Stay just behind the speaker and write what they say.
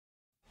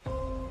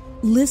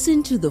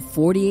Listen to the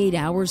 48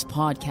 Hours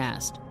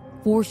podcast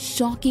for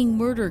shocking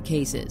murder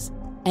cases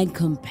and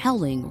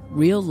compelling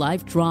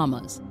real-life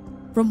dramas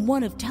from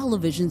one of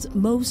television's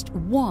most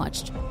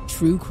watched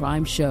true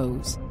crime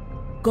shows.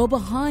 Go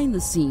behind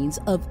the scenes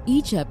of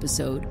each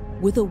episode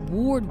with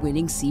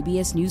award-winning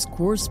CBS News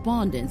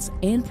correspondents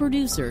and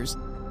producers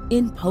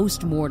in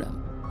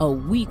Postmortem, a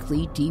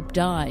weekly deep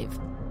dive.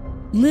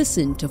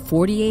 Listen to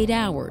 48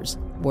 Hours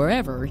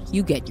wherever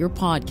you get your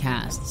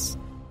podcasts.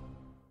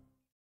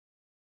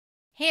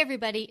 Hey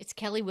everybody, it's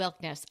Kelly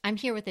Wilkness. I'm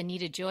here with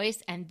Anita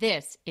Joyce, and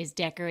this is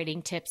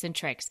Decorating Tips and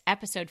Tricks,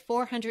 episode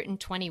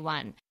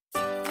 421.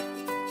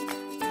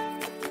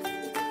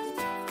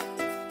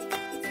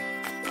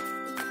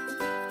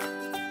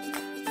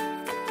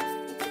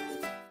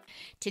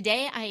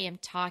 Today I am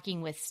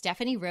talking with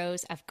Stephanie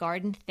Rose of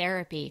Garden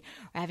Therapy.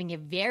 We're having a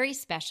very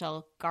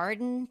special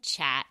garden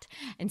chat,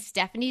 and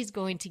Stephanie's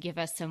going to give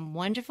us some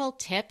wonderful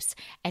tips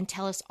and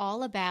tell us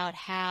all about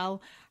how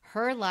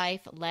her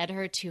life led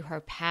her to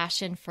her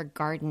passion for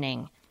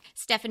gardening.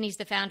 Stephanie's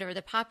the founder of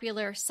the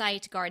popular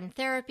site Garden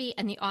Therapy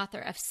and the author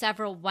of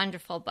several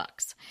wonderful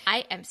books.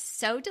 I am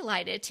so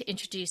delighted to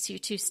introduce you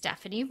to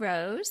Stephanie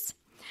Rose.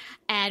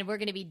 And we're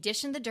going to be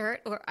dishing the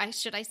dirt, or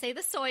should I say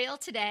the soil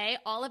today,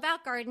 all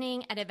about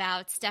gardening and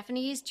about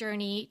Stephanie's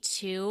journey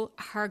to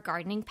her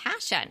gardening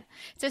passion.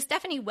 So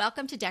Stephanie,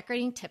 welcome to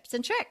Decorating Tips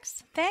and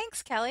Tricks.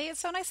 Thanks, Kelly.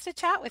 It's so nice to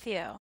chat with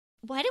you.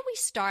 Why don't we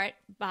start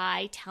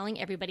by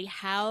telling everybody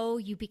how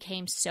you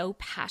became so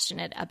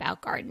passionate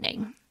about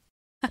gardening?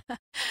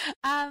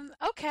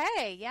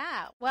 Okay,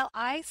 yeah. Well,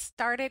 I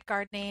started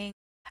gardening.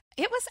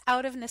 It was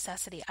out of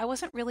necessity. I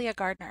wasn't really a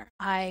gardener.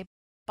 I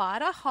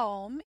bought a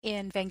home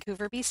in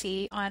Vancouver,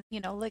 BC on,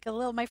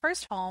 my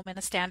first home in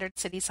a standard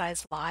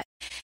city-sized lot,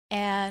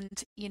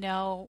 and,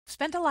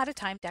 spent a lot of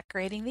time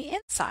decorating the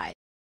inside.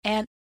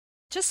 And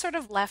just sort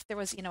of left, there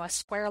was, a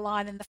square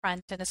lawn in the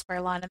front and a square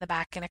lawn in the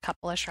back and a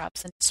couple of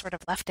shrubs, and sort of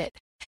left it.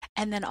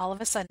 And then all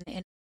of a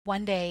sudden,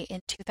 one day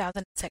in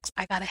 2006,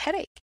 I got a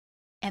headache.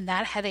 And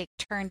that headache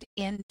turned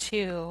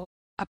into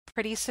a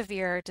pretty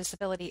severe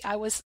disability.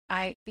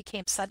 I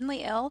became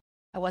suddenly ill.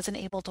 I wasn't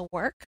able to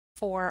work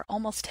for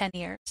almost 10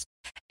 years.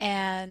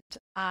 And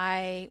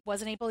I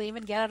wasn't able to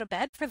even get out of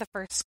bed for the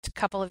first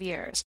couple of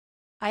years.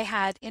 I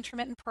had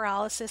intermittent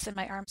paralysis in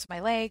my arms and my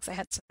legs. I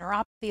had some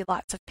neuropathy,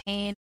 lots of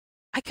pain.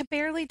 I could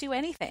barely do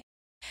anything.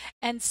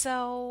 And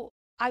so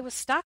I was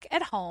stuck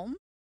at home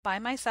by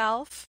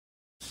myself,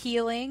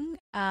 healing,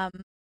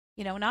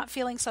 not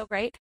feeling so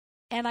great.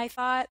 And I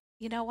thought,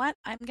 you know what?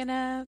 I'm going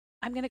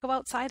to go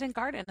outside and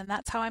garden, and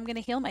that's how I'm going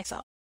to heal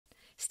myself.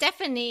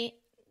 Stephanie,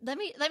 let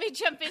me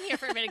jump in here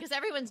for a minute, because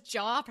everyone's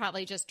jaw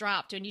probably just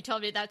dropped when you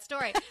told me that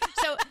story.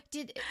 So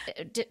did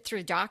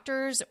through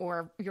doctors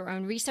or your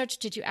own research,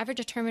 did you ever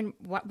determine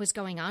what was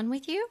going on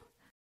with you?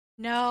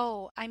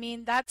 No, I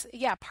mean,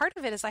 part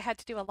of it is I had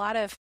to do a lot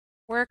of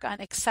work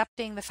on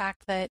accepting the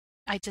fact that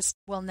I just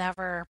will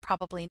never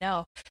probably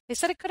know. They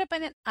said it could have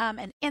been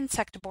an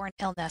insect-borne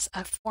illness,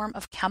 a form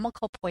of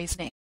chemical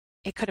poisoning.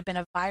 It could have been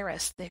a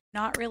virus. They're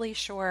not really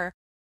sure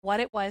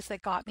what it was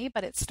that got me,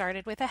 but it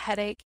started with a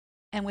headache.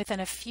 And within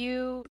a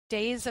few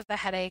days of the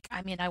headache,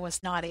 I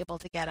was not able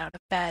to get out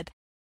of bed,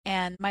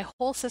 and my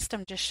whole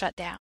system just shut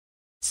down.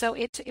 So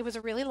it was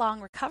a really long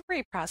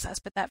recovery process,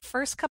 but that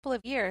first couple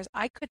of years,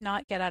 I could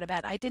not get out of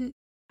bed. I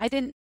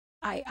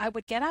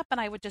would get up and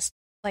I would just,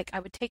 I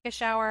would take a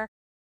shower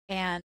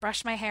and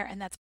brush my hair,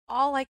 and that's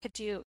all I could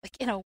do.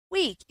 In a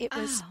week,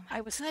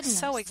 I was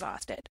so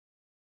exhausted.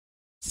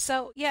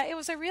 So yeah, it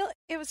was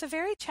a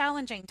very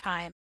challenging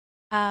time.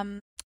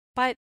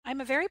 But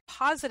I'm a very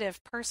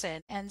positive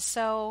person, and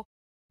so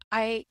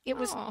it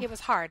was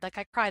hard.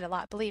 I cried a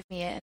lot, believe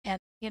me, and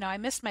I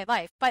missed my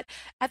life. But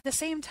at the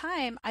same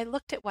time, I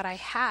looked at what I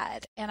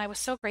had, and I was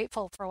so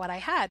grateful for what I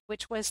had,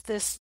 which was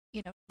this,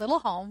 little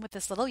home with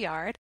this little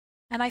yard.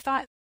 And I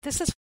thought,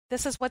 this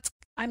is what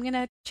I'm going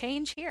to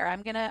change here.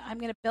 I'm going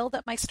to build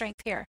up my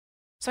strength here.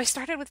 So I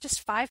started with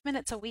just 5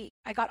 minutes a week.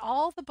 I got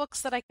all the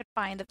books that I could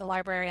find at the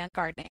library on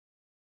gardening,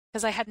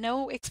 because I had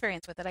no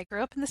experience with it. I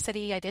grew up in the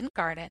city. I didn't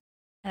garden.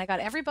 And I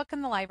got every book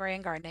in the library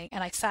on gardening,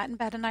 and I sat in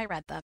bed and I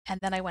read them. And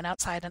then I went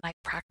outside and I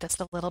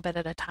practiced a little bit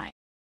at a time.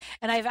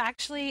 And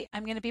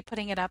I'm going to be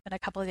putting it up in a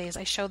couple of days.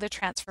 I show the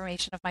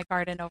transformation of my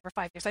garden over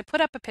 5 years. I put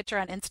up a picture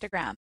on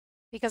Instagram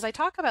because I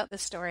talk about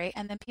this story,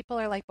 and then people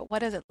are like, but what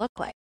does it look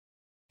like?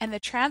 And the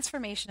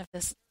transformation of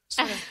this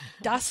sort of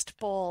dust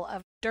bowl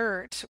of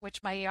dirt,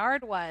 which my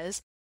yard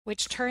was,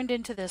 which turned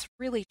into this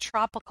really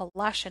tropical,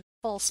 lush and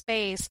full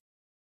space,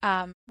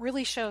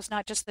 really shows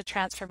not just the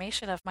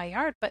transformation of my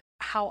yard, but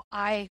how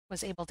I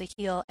was able to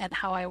heal and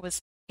how I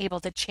was able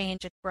to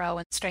change and grow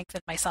and strengthen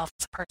myself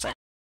as a person.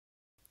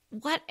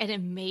 What an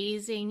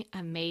amazing,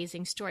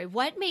 amazing story.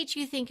 What made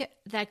you think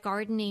that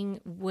gardening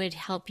would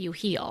help you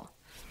heal?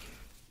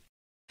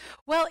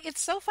 Well,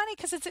 it's so funny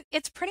because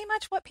it's pretty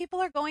much what people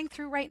are going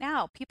through right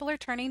now. People are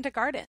turning to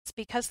gardens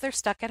because they're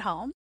stuck at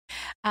home,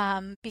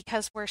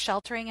 because we're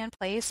sheltering in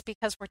place,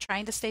 because we're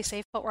trying to stay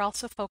safe, but we're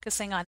also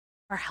focusing on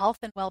our health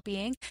and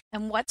well-being.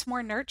 And what's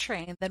more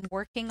nurturing than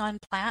working on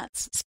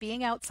plants,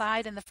 being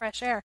outside in the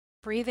fresh air,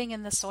 breathing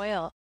in the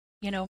soil,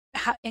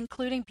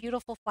 including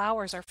beautiful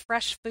flowers or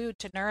fresh food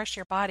to nourish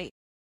your body.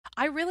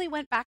 I really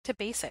went back to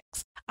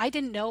basics. I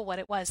didn't know what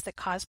it was that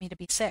caused me to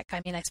be sick.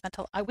 I mean,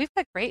 we've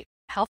got great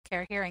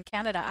healthcare here in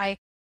Canada. I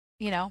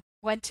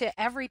went to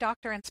every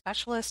doctor and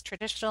specialist,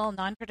 traditional,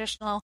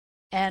 non-traditional,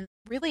 and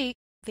really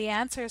the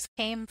answers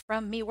came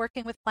from me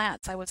working with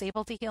plants. I was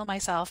able to heal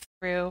myself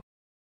through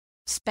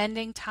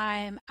spending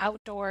time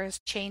outdoors,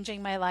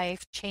 changing my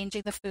life,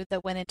 changing the food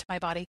that went into my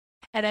body.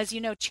 And as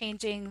you know,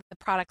 changing the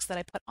products that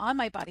I put on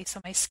my body, so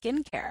my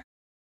skincare.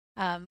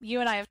 You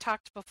and I have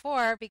talked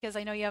before because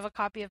I know you have a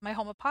copy of my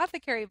home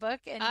apothecary book.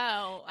 And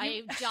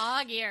a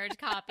dog-eared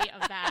copy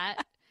of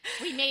that.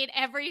 We made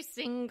every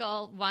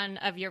single one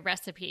of your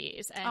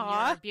recipes and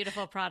your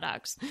beautiful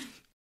products.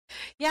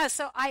 Yeah,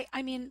 so I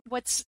mean,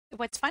 what's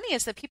funny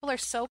is that people are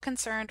so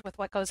concerned with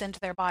what goes into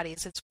their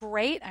bodies. It's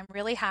great. I'm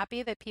really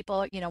happy that people,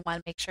 want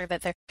to make sure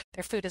that their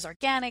food is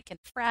organic and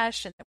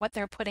fresh and that what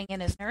they're putting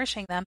in is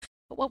nourishing them.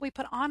 But what we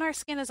put on our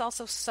skin is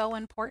also so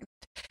important.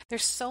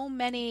 There's so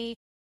many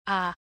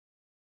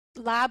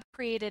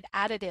lab-created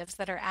additives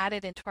that are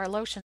added into our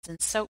lotions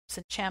and soaps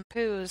and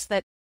shampoos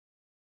that,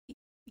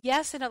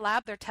 yes, in a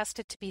lab, they're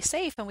tested to be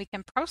safe and we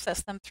can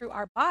process them through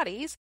our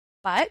bodies,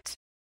 but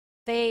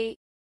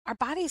our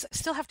bodies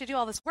still have to do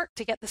all this work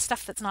to get the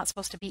stuff that's not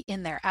supposed to be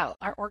in there out.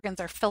 Our organs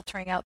are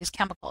filtering out these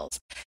chemicals.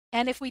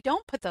 And if we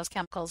don't put those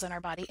chemicals in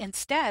our body,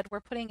 instead,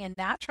 we're putting in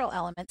natural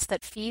elements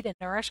that feed and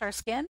nourish our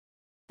skin,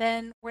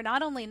 then we're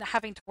not only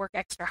having to work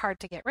extra hard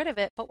to get rid of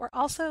it, but we're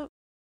also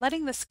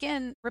repairing the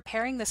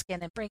skin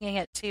and bringing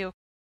it to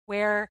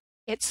where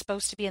it's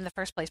supposed to be in the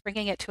first place,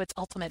 bringing it to its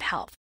ultimate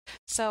health.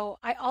 So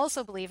I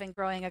also believe in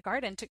growing a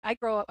garden. I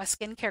grow a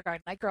skincare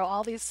garden. I grow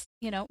all these,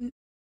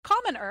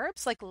 common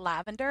herbs like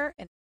lavender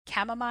and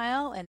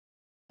chamomile and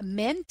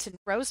mint and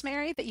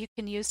rosemary that you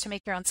can use to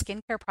make your own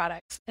skincare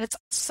products. And it's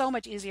so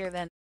much easier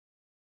than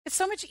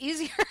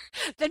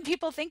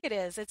people think it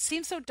is. It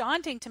seems so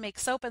daunting to make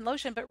soap and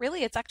lotion, but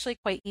really it's actually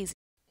quite easy.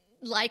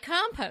 Like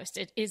compost,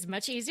 it is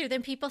much easier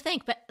than people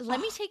think. But let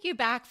me take you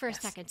back for a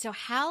second. So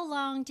how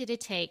long did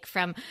it take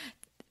from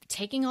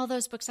taking all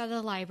those books out of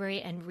the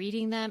library and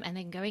reading them and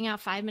then going out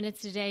 5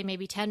 minutes a day,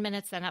 maybe 10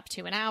 minutes, then up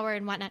to an hour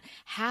and whatnot?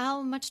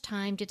 How much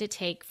time did it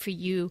take for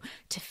you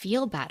to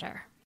feel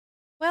better?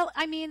 Well,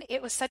 I mean,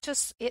 it was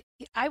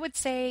I would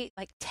say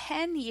like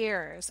 10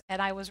 years,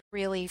 and I was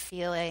really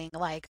feeling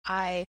like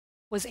I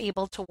was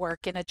able to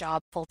work in a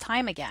job full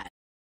time again.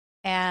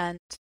 And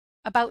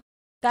but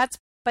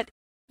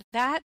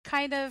that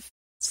kind of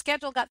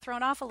schedule got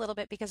thrown off a little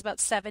bit because about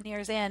 7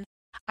 years in,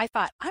 I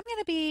thought, I'm going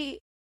to be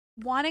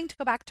wanting to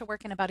go back to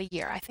work in about a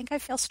year. I think I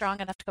feel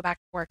strong enough to go back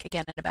to work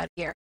again in about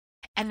a year.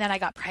 And then I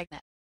got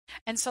pregnant.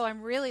 And so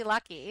I'm really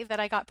lucky that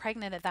I got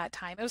pregnant at that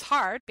time. It was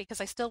hard because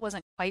I still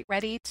wasn't quite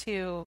ready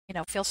to,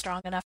 feel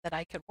strong enough that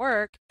I could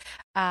work.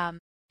 And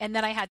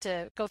then I had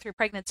to go through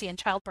pregnancy and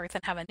childbirth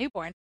and have a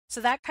newborn. So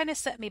that kind of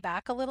set me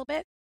back a little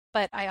bit.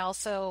 But I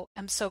also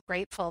am so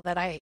grateful that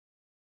I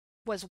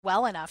was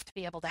well enough to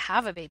be able to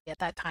have a baby at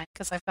that time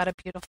because I've got a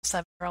beautiful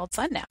 7-year-old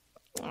son now.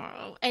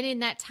 Oh, and in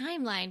that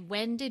timeline,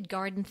 when did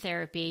Garden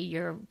Therapy,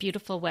 your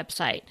beautiful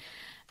website,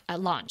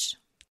 launch?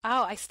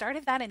 Oh, I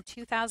started that in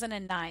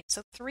 2009.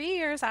 So 3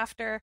 years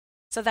after,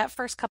 so that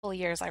first couple of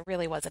years, I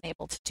really wasn't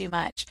able to do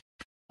much.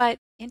 But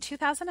in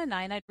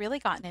 2009, I'd really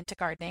gotten into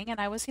gardening and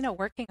I was,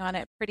 working on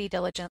it pretty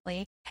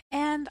diligently.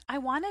 And I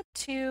wanted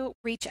to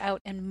reach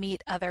out and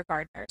meet other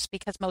gardeners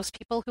because most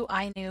people who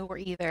I knew were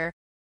either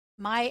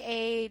my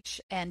age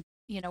and,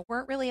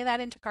 weren't really that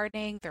into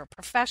gardening. They're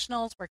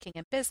professionals working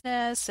in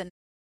business.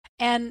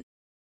 And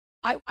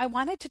I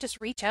wanted to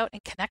just reach out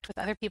and connect with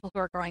other people who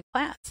are growing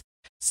plants.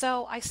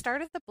 So I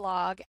started the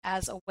blog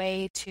as a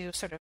way to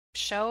sort of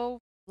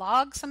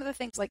log some of the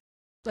things like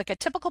a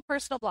typical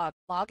personal blog,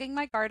 logging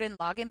my garden,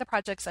 logging the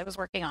projects I was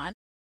working on.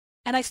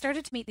 And I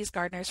started to meet these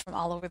gardeners from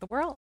all over the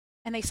world.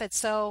 And they said,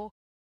 so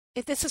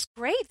if this is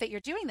great that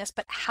you're doing this,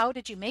 but how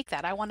did you make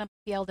that? I want to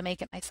be able to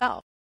make it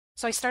myself.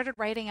 So I started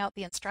writing out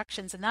the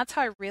instructions, and that's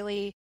how I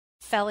really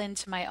fell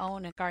into my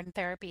own garden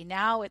therapy.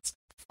 Now it's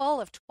full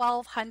of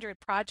 1,200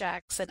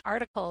 projects and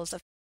articles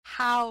of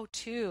how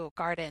to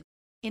garden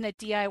in a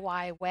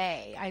DIY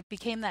way. I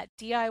became that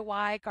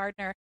DIY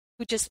gardener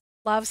who just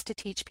loves to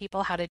teach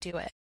people how to do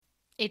it.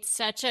 It's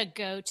such a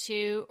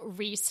go-to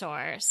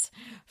resource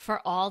for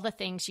all the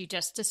things you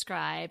just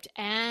described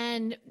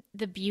and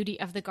the beauty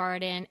of the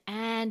garden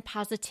and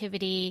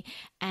positivity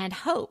and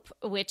hope,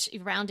 which,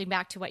 rounding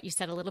back to what you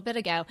said a little bit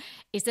ago,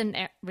 isn't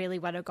that really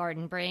what a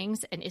garden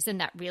brings? And isn't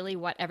that really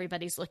what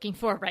everybody's looking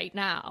for right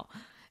now?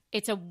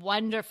 It's a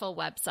wonderful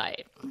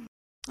website.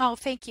 Oh,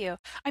 thank you.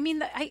 I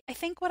mean, I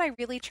think what I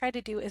really try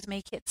to do is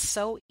make it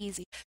so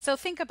easy. So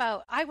think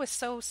about, I was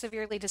so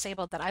severely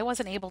disabled that I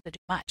wasn't able to do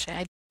much.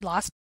 I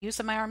lost use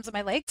of my arms and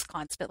my legs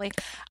constantly.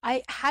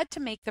 I had to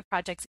make the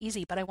projects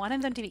easy, but I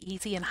wanted them to be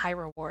easy and high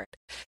reward.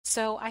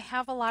 So I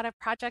have a lot of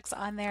projects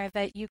on there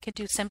that you can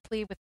do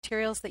simply with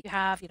materials that you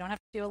have. You don't have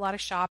to do a lot of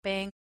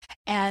shopping,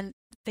 and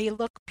they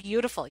look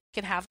beautiful. You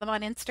can have them on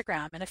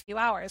Instagram in a few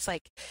hours.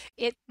 Like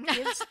it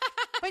is.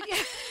 But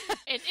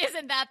it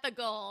isn't that the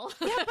goal.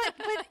 Yeah,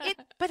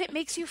 but it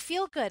makes you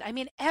feel good. I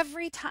mean,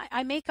 every time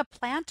I make a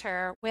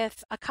planter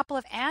with a couple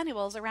of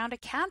annuals around a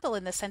candle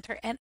in the center,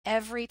 and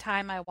every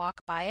time I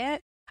walk by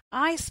it,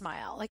 I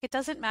smile. Like, it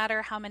doesn't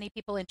matter how many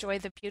people enjoy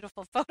the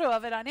beautiful photo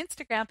of it on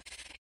Instagram.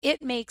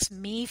 It makes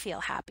me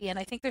feel happy. And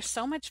I think there's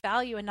so much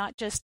value in not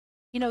just,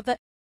 the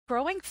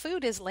growing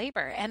food is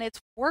labor, and it's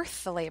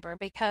worth the labor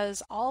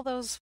because all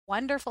those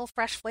wonderful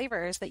fresh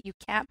flavors that you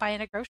can't buy in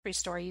a grocery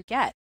store, you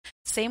get.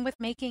 Same with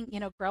making,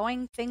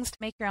 growing things to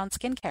make your own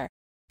skincare.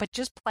 But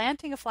just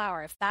planting a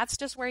flower, if that's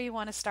just where you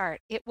want to start,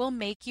 it will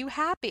make you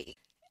happy.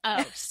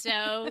 Oh,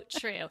 so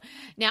true.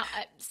 Now,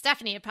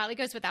 Stephanie, it probably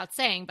goes without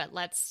saying, but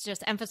let's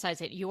just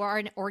emphasize it. You are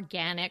an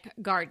organic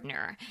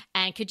gardener.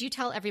 And could you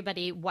tell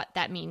everybody what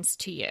that means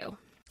to you?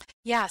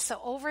 Yeah,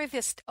 so over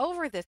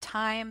the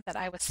time that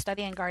I was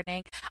studying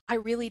gardening, I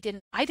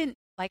didn't,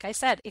 like I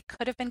said, it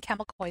could have been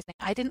chemical poisoning.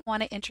 I didn't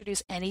want to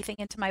introduce anything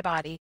into my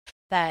body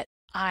that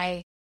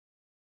I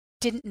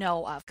didn't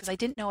know of, because I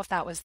didn't know if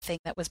that was the thing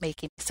that was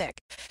making me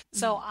sick.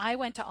 So I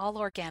went to all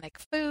organic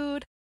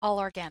food, all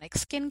organic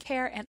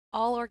skincare, and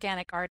all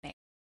organic gardening.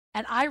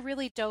 And I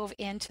really dove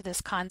into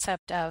this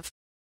concept of,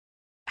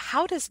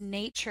 how does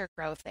nature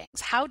grow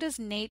things? How does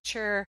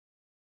nature,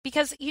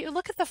 because you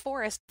look at the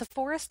forest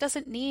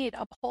doesn't need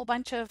a whole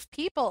bunch of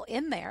people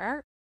in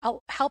there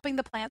helping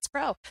the plants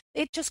grow.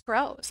 It just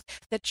grows.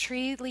 The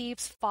tree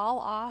leaves fall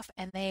off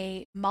and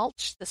they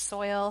mulch the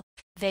soil.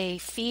 They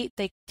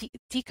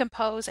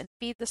decompose and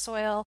feed the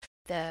soil.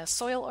 The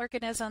soil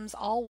organisms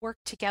all work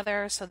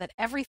together so that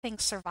everything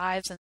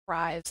survives and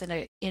thrives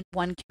in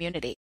one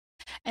community.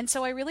 And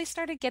so I really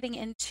started getting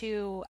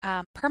into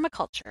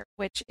permaculture,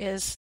 which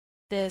is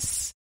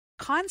this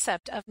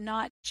concept of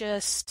not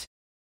just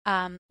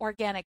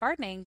organic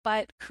gardening,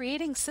 but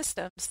creating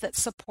systems that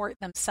support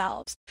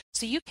themselves.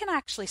 So you can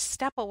actually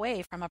step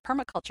away from a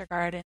permaculture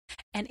garden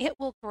and it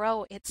will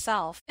grow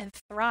itself and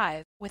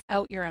thrive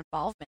without your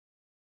involvement.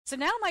 So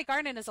now my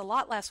garden is a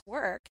lot less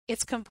work.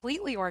 It's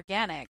completely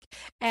organic.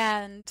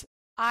 And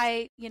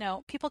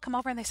people come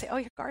over and they say, "Oh,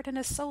 your garden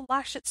is so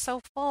lush. It's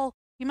so full.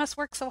 You must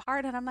work so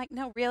hard." And I'm like,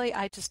 "No, really,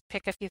 I just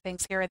pick a few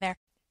things here and there."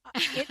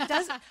 It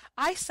does.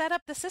 I set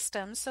up the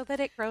system so that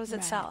it grows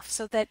itself,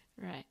 so that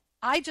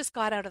I just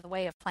got out of the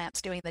way of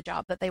plants doing the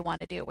job that they want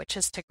to do, which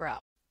is to grow.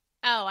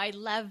 Oh, I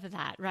love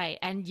that. Right.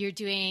 And you're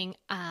doing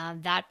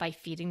that by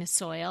feeding the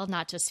soil,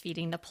 not just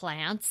feeding the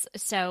plants.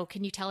 So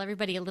can you tell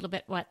everybody a little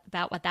bit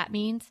about what that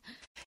means?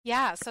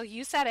 Yeah. So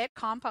you said it,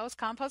 compost,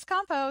 compost,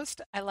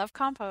 compost. I love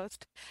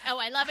compost. Oh,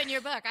 I love in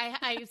your book.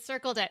 I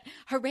circled it.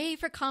 Hooray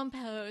for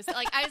compost.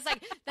 I was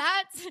like,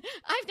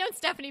 I've known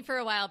Stephanie for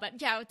a while,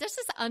 but yeah, this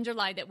is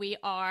underlined that we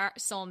are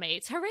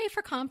soulmates. Hooray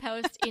for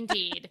compost,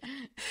 indeed.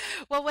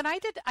 Well, when I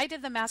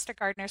did the Master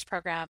Gardeners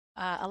program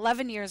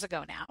 11 years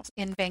ago now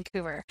in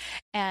Vancouver.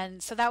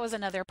 And so that was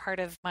another part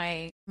of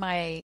my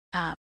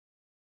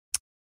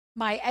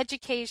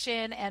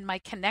education and my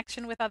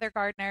connection with other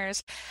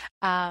gardeners.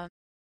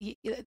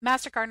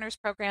 Master Gardeners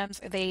programs,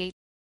 they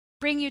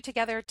bring you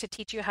together to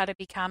teach you how to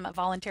become a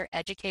volunteer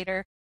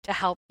educator to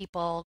help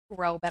people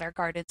grow better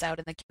gardens out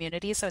in the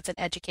community. So it's an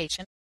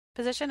education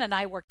position, and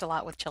I worked a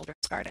lot with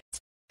children's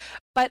gardens.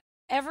 But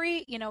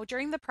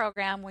during the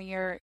program, when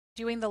you're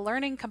doing the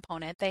learning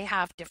component, they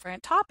have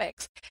different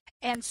topics.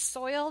 And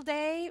Soil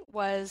Day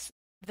was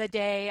the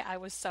day I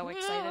was so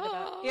excited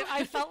about.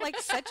 I felt like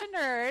such a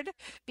nerd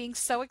being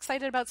so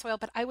excited about soil,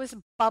 but I was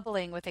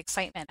bubbling with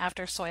excitement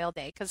after Soil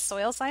Day, because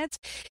soil science,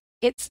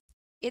 it's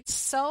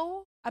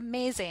so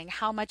amazing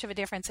how much of a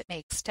difference it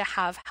makes to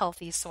have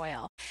healthy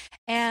soil.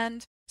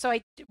 And so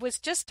I was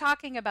just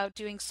talking about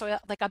doing soil,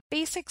 like a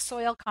basic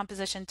soil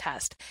composition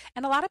test.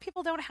 And a lot of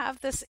people don't have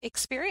this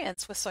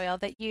experience with soil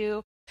that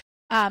you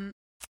can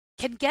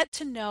get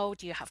to know.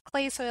 Do you have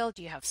clay soil?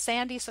 Do you have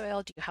sandy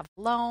soil? Do you have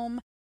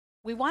loam?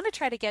 We want to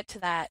try to get to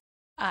that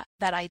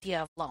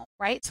idea of loam,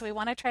 right? So we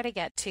want to try to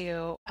get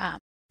to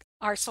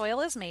our soil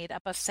is made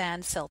up of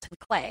sand, silt, and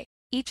clay.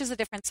 Each is a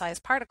different size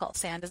particle.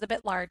 Sand is a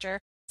bit larger,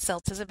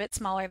 silt is a bit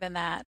smaller than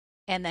that,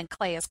 and then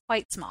clay is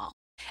quite small.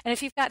 And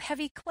if you've got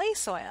heavy clay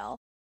soil,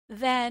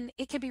 then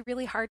it can be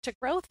really hard to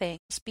grow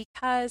things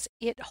because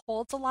it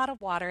holds a lot of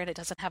water and it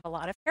doesn't have a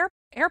lot of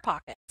air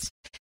pockets.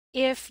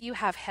 If you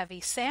have heavy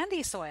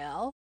sandy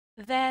soil,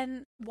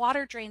 then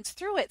water drains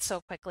through it so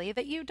quickly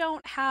that you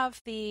don't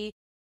have the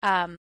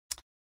water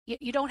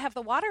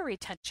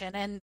retention,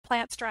 and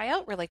plants dry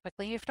out really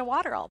quickly. You have to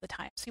water all the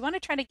time. So you want to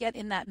try to get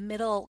in that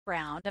middle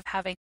ground of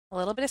having a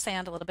little bit of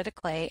sand, a little bit of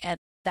clay, and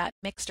that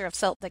mixture of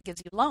silt that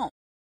gives you loam.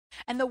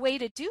 And the way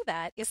to do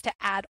that is to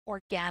add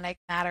organic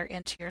matter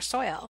into your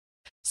soil.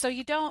 So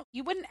you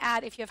wouldn't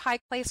add, if you have high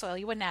clay soil,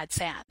 you wouldn't add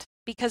sand,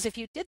 because if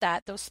you did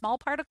that, those small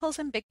particles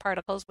and big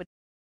particles would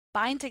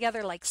bind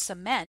together like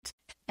cement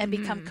and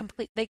become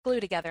they glue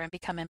together and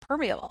become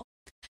impermeable.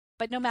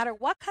 But no matter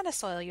what kind of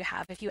soil you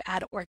have, if you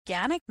add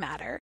organic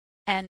matter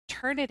and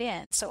turn it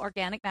in, so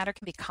organic matter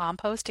can be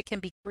compost, it can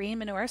be green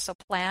manure, so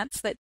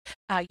plants that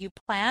you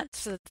plant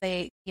so that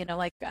they,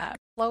 like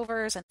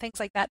clovers and things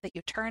like that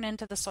you turn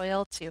into the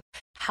soil to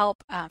help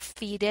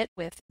feed it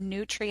with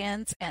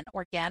nutrients and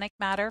organic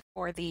matter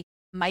for the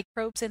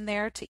microbes in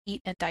there to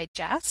eat and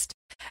digest,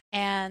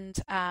 and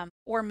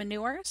or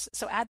manures.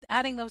 So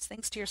adding those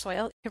things to your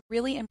soil can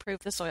really improve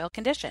the soil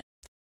condition.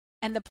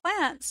 And the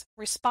plants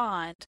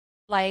respond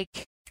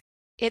like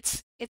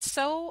it's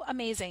so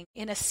amazing.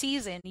 In a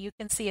season, you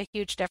can see a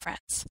huge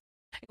difference.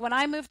 When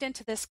I moved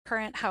into this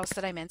current house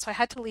that I'm in, so I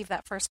had to leave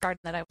that first garden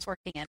that I was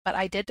working in, but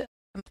I did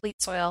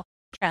complete soil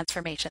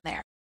transformation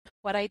there.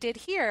 What I did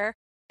here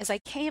is I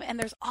came, and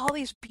there's all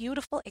these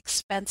beautiful,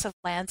 expensive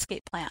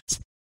landscape plants,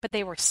 but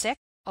they were sick,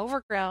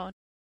 overgrown,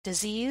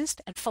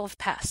 diseased, and full of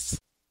pests.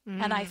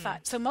 And I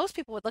thought, so most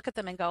people would look at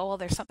them and go, well,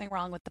 there's something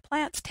wrong with the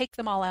plants, take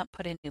them all out,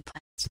 put in new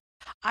plants.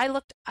 I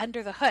looked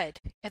under the hood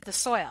at the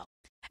soil,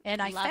 and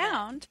I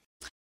found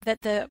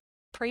that the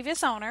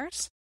previous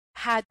owners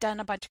had done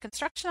a bunch of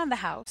construction on the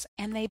house,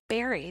 and they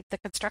buried the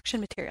construction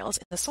materials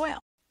in the soil.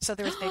 So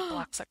there was big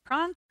blocks of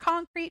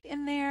concrete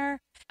in there,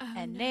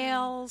 and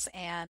nails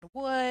and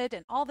wood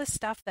and all this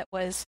stuff that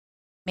was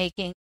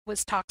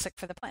toxic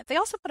for the plant. They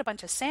also put a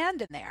bunch of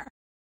sand in there.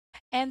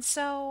 And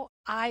so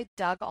I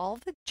dug all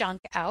the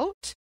junk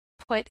out,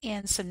 put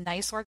in some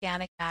nice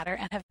organic matter,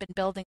 and have been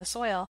building the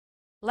soil,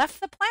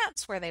 left the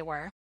plants where they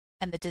were,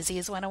 and the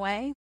disease went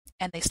away,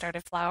 and they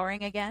started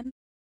flowering again,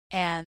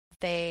 and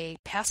the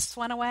pests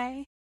went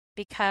away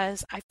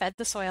because I fed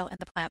the soil, and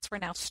the plants were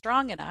now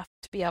strong enough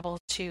to be able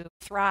to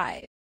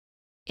thrive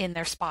in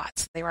their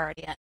spots they were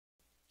already in.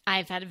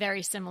 I've had a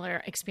very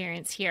similar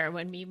experience here.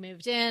 When we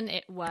moved in,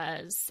 it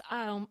was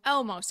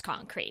almost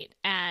concrete.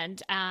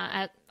 And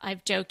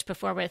I've joked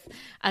before with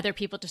other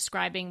people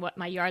describing what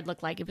my yard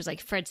looked like. It was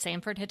like Fred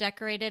Sanford had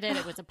decorated it.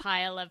 It was a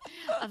pile of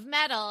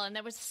metal, and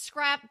there was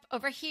scrap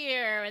over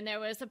here, and there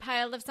was a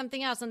pile of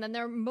something else, and then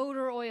there were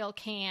motor oil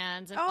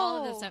cans and all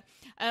of this stuff.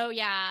 Oh,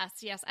 yes.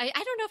 I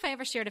don't know if I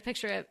ever shared a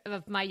picture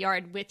of my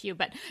yard with you,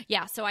 but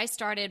yeah, so I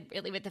started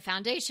really with the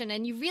foundation,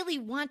 and you really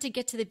want to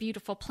get to the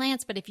beautiful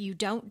plants, but if you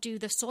don't do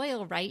the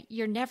soil right,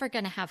 you're never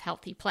going to have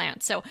healthy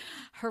plants. So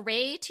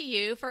hooray to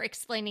you for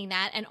explaining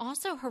that, and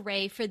also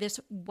hooray for this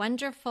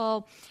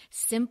wonderful,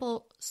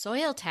 simple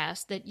soil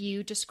test that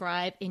you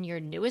describe in your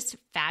newest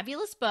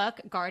fabulous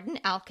book, Garden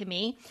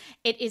Alchemy.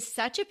 It is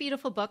such a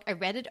beautiful book. I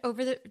read it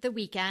over the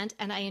weekend,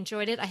 and I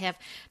enjoyed it. I have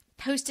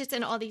Post-its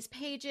in all these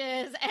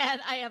pages,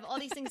 and I have all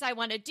these things I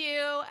want to do.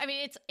 I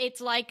mean, it's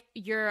like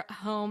your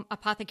home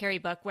apothecary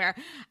book where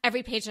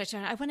every page I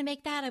turn, I want to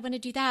make that, I want to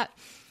do that.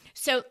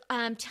 So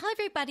tell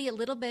everybody a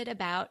little bit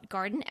about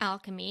Garden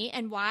Alchemy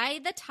and why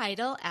the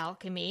title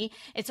Alchemy.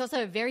 It's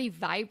also a very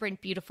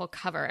vibrant, beautiful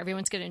cover.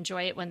 Everyone's going to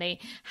enjoy it when they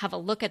have a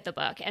look at the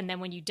book. And then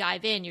when you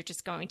dive in, you're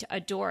just going to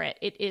adore it.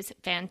 It is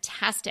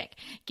fantastic.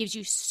 It gives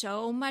you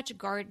so much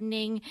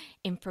gardening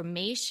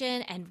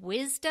information and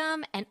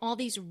wisdom and all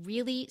these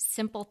really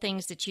simple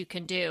things that you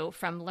can do,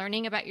 from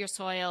learning about your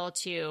soil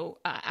to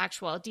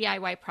actual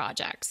DIY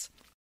projects.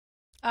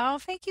 Oh,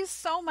 thank you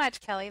so much,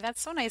 Kelly. That's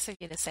so nice of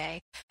you to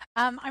say.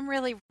 I'm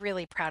really,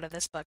 really proud of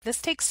this book.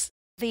 This takes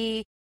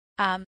the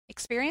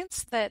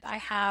experience that I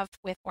have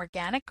with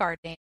organic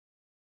gardening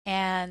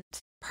and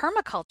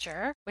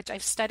permaculture, which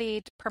I've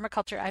studied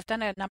permaculture. I've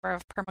done a number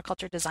of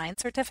permaculture design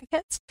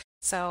certificates.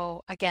 So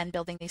again,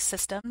 building these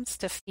systems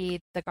to feed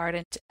the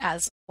garden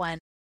as one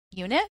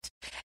unit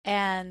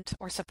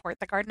or support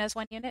the garden as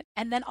one unit,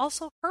 and then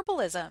also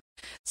herbalism.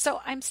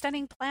 So I'm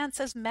studying plants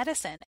as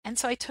medicine. And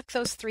so I took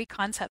those three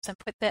concepts and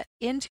put that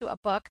into a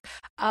book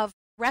of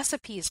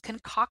recipes,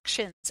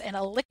 concoctions, and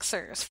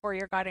elixirs for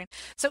your garden.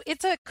 So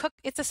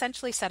it's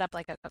essentially set up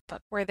like a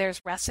cookbook where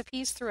there's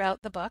recipes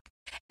throughout the book,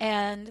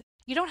 and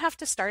you don't have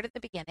to start at the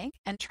beginning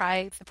and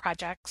try the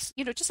projects,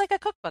 just like a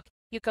cookbook.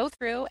 You go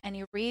through and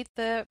you read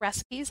the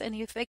recipes and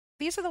you think,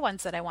 these are the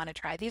ones that I want to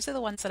try. These are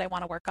the ones that I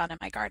want to work on in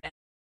my garden.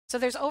 So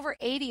there's over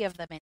 80 of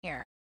them in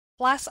here,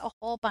 plus a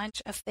whole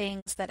bunch of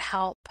things that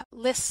help,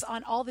 lists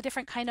on all the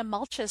different kind of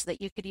mulches that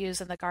you could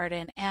use in the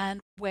garden and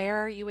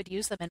where you would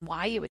use them and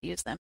why you would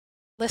use them,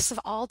 lists of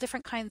all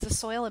different kinds of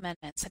soil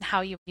amendments and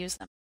how you would use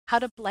them, how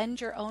to blend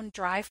your own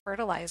dry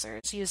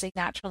fertilizers using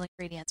natural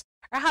ingredients,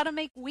 or how to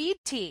make weed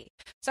tea.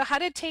 So how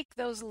to take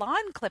those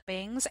lawn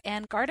clippings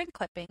and garden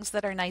clippings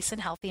that are nice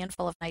and healthy and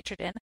full of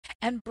nitrogen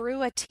and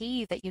brew a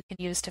tea that you can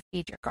use to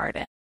feed your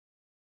garden.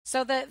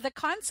 So the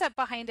concept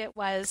behind it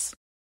was,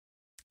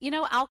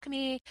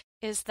 alchemy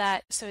is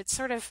that, so it's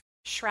sort of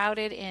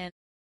shrouded in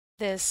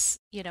this,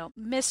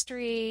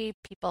 mystery.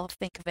 People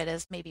think of it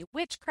as maybe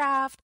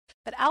witchcraft,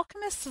 but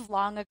alchemists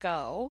long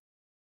ago,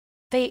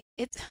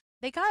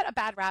 they got a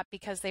bad rap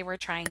because they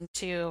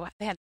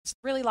had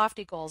really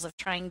lofty goals of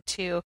trying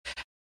to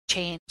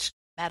change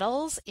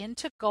metals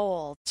into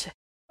gold,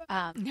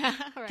 right.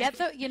 Get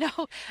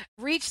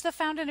reach the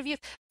fountain of youth.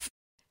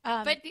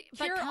 But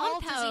cure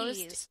all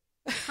disease.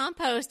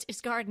 Compost is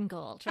garden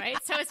gold, right?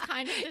 So it's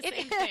kind of the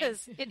same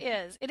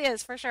thing. It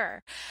is for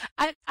sure.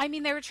 I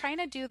mean, they were trying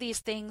to do these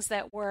things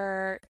that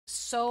were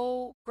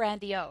so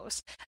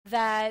grandiose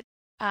that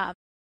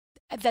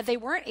they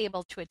weren't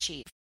able to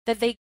achieve, that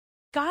they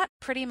got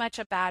pretty much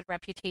a bad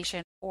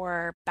reputation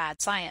for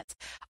bad science.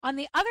 On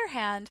the other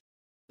hand,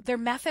 their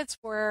methods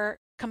were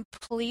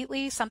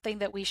completely something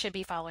that we should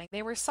be following.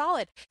 They were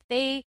solid.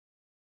 They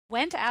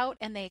went out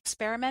and they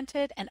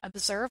experimented and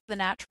observed the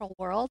natural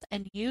world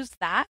and used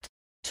that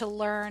to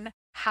learn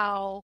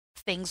how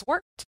things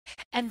worked.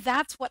 And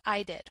that's what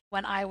I did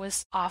when I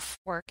was off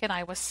work and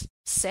I was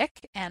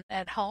sick and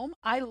at home.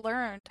 I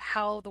learned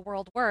how the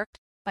world worked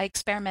by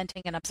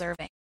experimenting and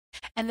observing.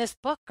 And this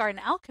book,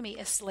 Garden Alchemy,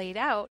 is laid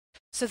out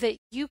so that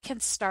you can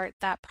start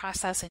that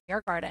process in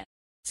your garden.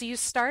 So you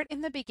start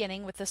in the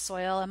beginning with the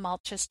soil and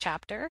mulches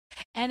chapter,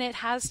 and it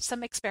has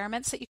some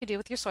experiments that you can do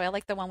with your soil,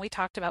 like the one we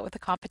talked about with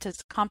the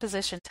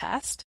composition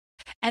test.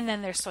 And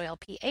then there's soil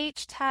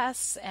pH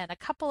tests and a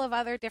couple of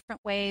other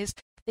different ways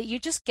that you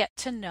just get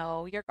to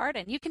know your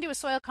garden. You can do a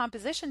soil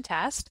composition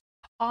test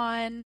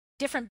on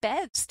different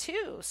beds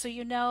too. So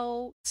you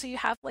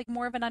have like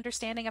more of an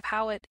understanding of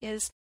how it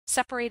is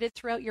separated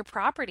throughout your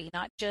property,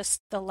 not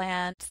just the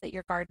land that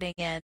you're gardening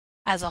in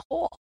as a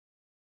whole.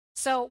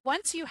 So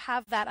once you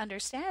have that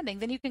understanding,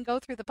 then you can go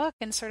through the book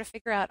and sort of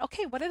figure out,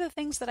 okay, what are the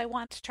things that I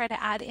want to try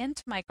to add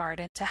into my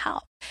garden to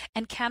help?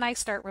 And can I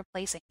start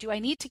replacing? Do I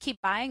need to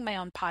keep buying my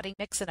own potting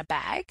mix in a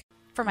bag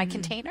for my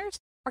containers?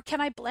 Or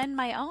can I blend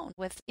my own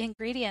with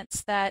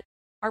ingredients that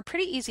are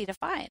pretty easy to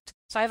find?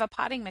 So I have a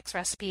potting mix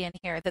recipe in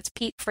here that's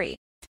peat-free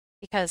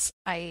because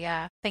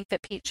I think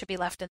that peat should be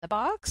left in the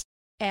box,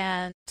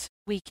 and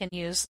we can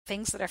use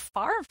things that are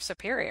far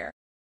superior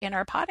in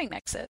our potting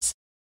mixes.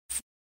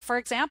 For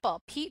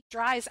example, peat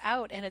dries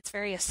out and it's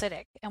very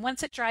acidic. And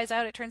once it dries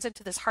out, it turns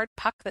into this hard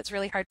puck that's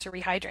really hard to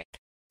rehydrate.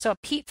 So a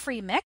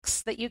peat-free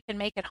mix that you can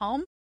make at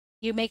home,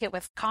 you make it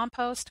with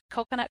compost,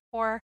 coconut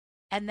coir,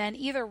 and then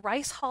either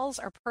rice hulls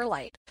or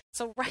perlite.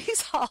 So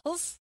rice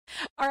hulls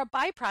are a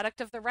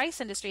byproduct of the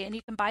rice industry, and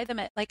you can buy them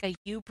at like a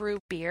You Brew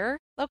beer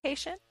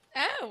location.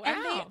 Oh,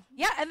 wow.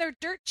 And they're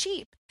dirt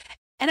cheap.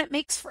 And it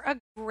makes for a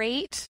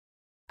great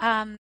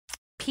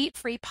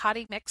peat-free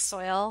potting mix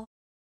soil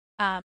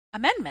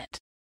amendment.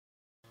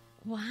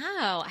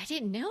 Wow, I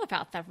didn't know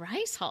about the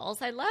rice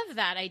hulls. I love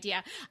that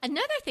idea.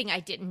 Another thing I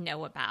didn't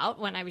know about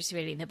when I was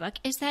reading the book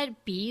is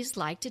that bees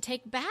like to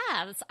take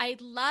baths. I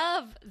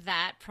love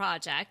that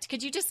project.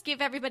 Could you just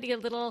give everybody a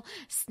little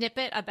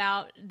snippet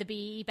about the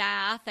bee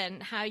bath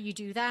and how you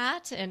do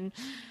that? And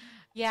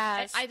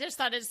yes, I just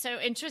thought it's so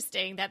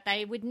interesting that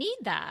they would need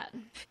that.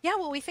 Yeah,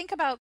 well, we think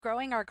about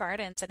growing our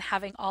gardens and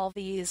having all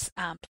these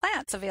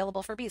plants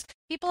available for bees.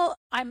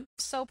 I'm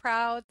so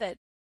proud that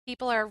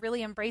people are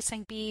really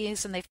embracing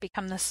bees, and they've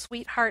become the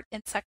sweetheart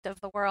insect of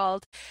the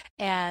world,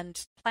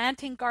 and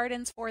planting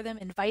gardens for them,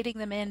 inviting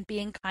them in,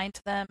 being kind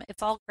to them.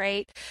 It's all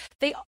great.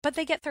 But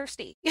they get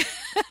thirsty.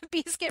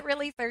 Bees get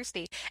really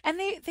thirsty, and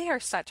they are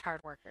such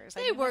hard workers.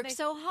 They work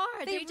so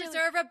hard. They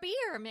deserve a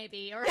beer,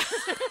 maybe. Or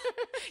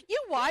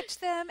you watch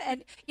them,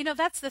 and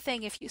that's the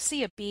thing. If you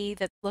see a bee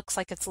that looks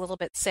like it's a little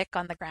bit sick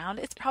on the ground,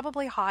 it's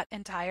probably hot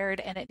and tired,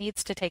 and it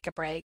needs to take a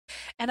break.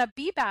 And a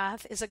bee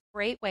bath is a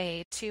great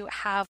way to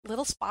have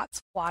little spots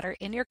of water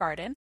in your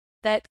garden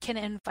that can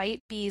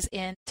invite bees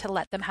in to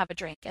let them have a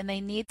drink. And they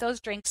need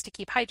those drinks to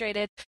keep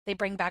hydrated. They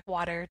bring back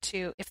water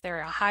if they're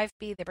a hive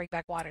bee, they bring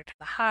back water to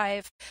the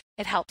hive.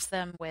 It helps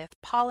them with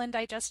pollen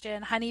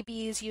digestion.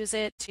 Honeybees use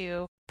it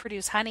to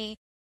produce honey.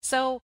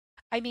 So,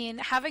 I mean,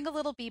 having a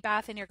little bee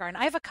bath in your garden.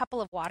 I have a couple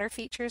of water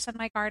features in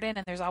my garden,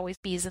 and there's always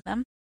bees in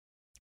them.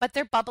 But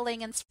they're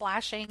bubbling and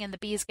splashing, and the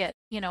bees get,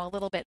 a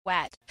little bit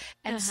wet.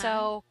 And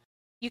so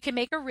you can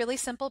make a really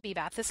simple bee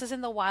bath. This is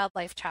in the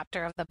wildlife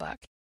chapter of the book.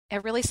 A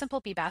really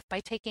simple bee bath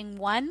by taking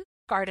one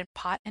garden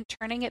pot and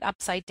turning it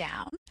upside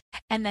down,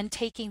 and then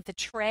taking the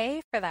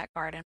tray for that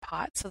garden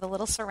pot, so the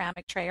little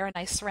ceramic tray or a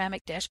nice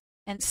ceramic dish,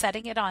 and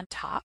setting it on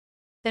top,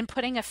 then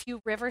putting a few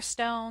river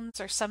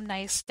stones or some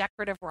nice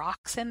decorative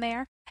rocks in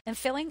there, and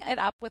filling it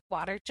up with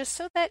water just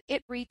so that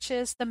it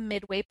reaches the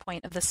midway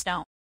point of the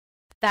stone.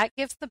 That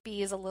gives the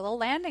bees a little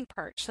landing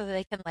perch so that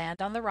they can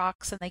land on the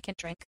rocks and they can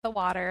drink the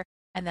water,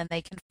 and then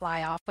they can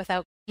fly off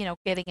without,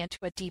 getting into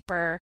a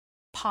deeper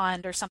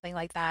pond or something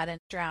like that and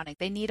drowning.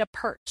 They need a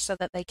perch so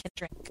that they can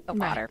drink the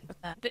water from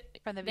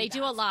the bee They bath.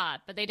 do a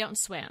lot, but they don't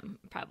swim,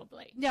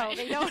 probably. No,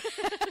 they don't.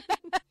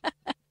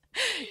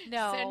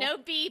 No. So no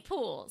bee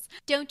pools.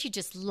 Don't you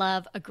just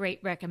love a great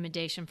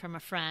recommendation from a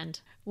friend?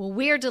 Well,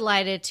 we're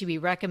delighted to be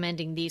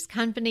recommending these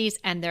companies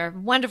and their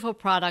wonderful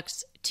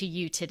products to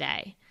you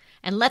today.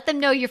 And let them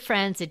know your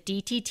friends at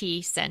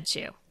DTT sent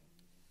you.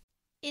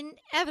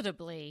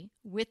 Inevitably,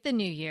 with the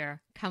new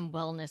year come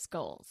wellness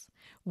goals.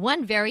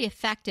 One very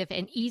effective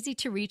and easy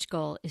to reach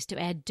goal is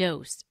to add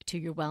Dose to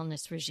your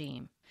wellness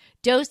regime.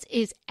 Dose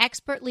is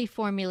expertly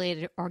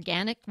formulated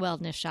organic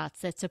wellness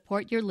shots that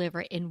support your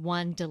liver in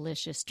one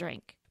delicious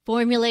drink.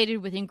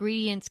 Formulated with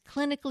ingredients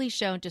clinically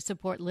shown to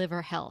support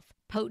liver health.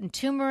 Potent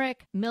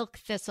turmeric, milk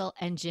thistle,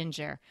 and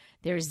ginger.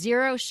 There's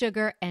 0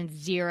 sugar and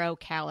 0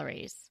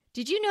 calories.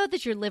 Did you know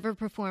that your liver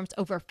performs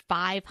over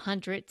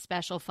 500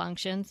 special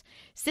functions?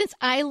 Since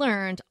I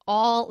learned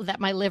all that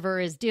my liver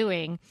is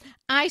doing,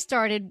 I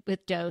started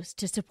with Dose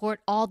to support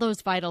all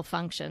those vital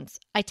functions.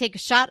 I take a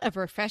shot of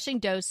refreshing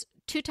Dose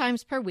 2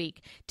 times per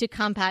week to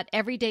combat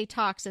everyday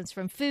toxins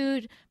from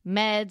food,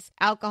 meds,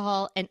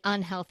 alcohol, and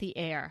unhealthy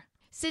air.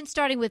 Since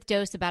starting with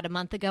Dose about a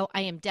month ago,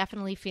 I am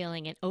definitely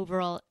feeling an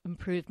overall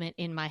improvement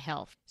in my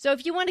health. So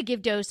if you want to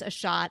give Dose a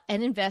shot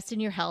and invest in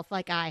your health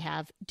like I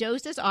have,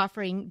 Dose is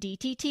offering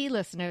DTT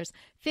listeners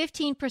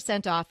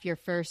 15% off your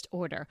first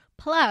order,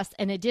 plus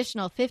an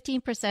additional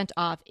 15%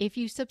 off if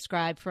you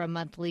subscribe for a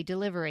monthly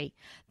delivery.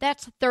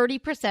 That's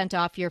 30%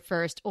 off your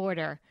first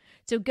order.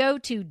 So go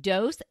to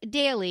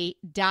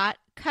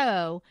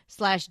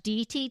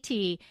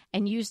dosedaily.co/DTT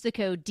and use the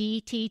code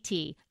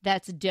DTT.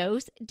 That's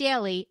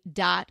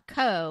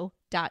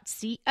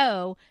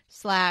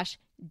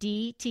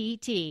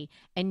dosedaily.co.co/DTT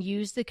and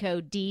use the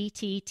code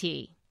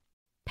DTT.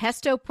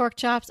 Pesto pork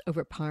chops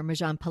over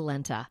Parmesan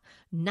polenta.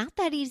 Not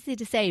that easy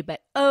to say,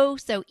 but oh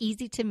so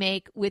easy to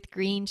make with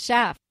Green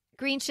Chef.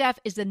 Green Chef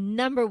is the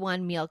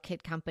 #1 meal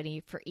kit company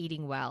for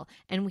eating well,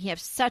 and we have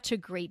such a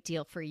great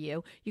deal for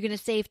you. You're going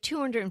to save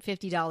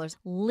 $250.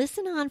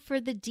 Listen on for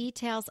the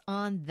details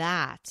on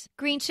that.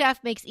 Green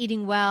Chef makes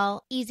eating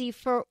well easy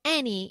for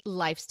any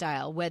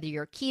lifestyle, whether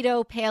you're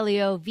keto,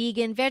 paleo,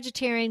 vegan,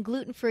 vegetarian,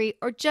 gluten-free,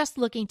 or just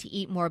looking to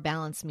eat more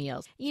balanced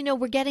meals. You know,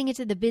 we're getting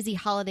into the busy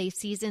holiday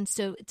season,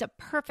 so it's a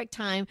perfect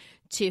time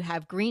to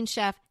have Green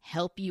Chef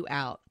help you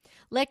out.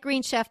 Let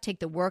Green Chef take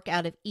the work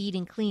out of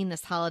eating clean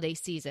this holiday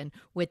season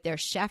with their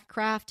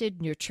chef-crafted,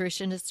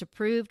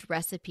 nutritionist-approved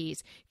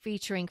recipes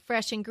featuring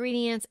fresh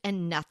ingredients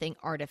and nothing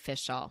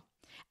artificial.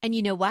 And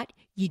you know what?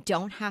 You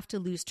don't have to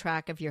lose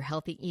track of your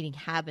healthy eating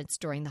habits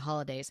during the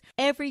holidays.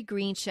 Every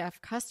Green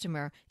Chef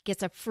customer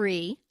gets a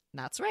free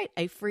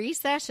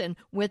session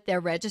with their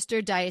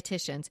registered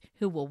dietitians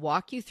who will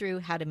walk you through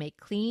how to make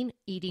clean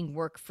eating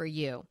work for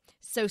you.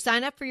 So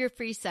sign up for your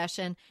free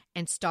session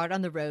and start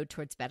on the road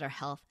towards better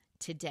health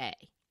today.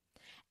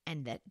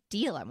 And that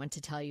deal I want to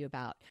tell you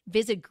about.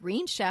 Visit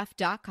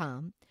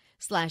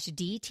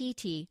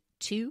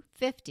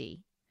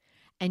greenchef.com/DTT250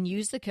 and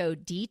use the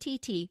code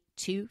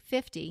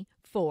DTT250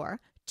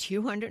 for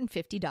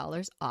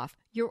 $250 off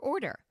your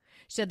order.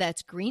 So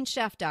that's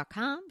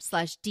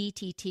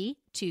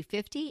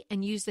greenchef.com/DTT250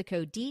 and use the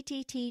code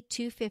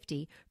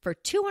DTT250 for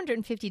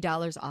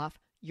 $250 off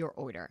your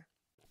order.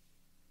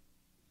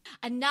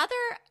 Another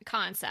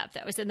concept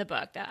that was in the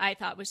book that I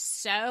thought was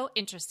so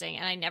interesting,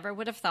 and I never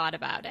would have thought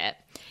about it,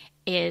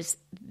 is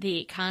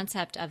the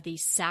concept of the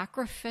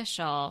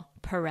sacrificial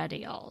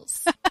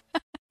perennials.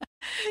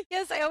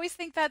 Yes, I always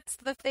think that's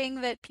the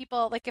thing that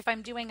people, like if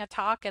I'm doing a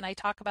talk and I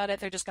talk about it,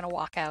 they're just going to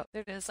walk out.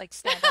 They're just like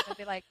stand up and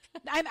be like,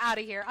 I'm out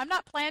of here. I'm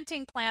not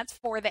planting plants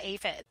for the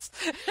aphids.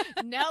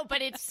 No,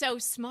 but it's so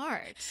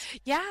smart.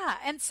 Yeah.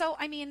 And so,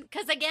 I mean,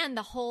 because again,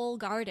 the whole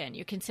garden,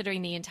 you're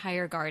considering the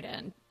entire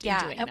garden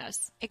doing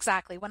this.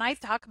 Exactly. When I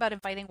talk about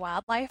inviting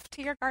wildlife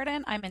to your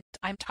garden,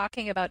 I'm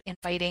talking about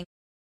inviting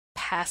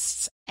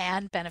pests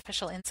and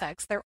beneficial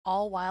insects. They're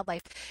all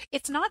wildlife.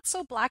 It's not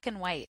so black and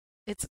white.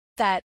 It's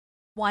that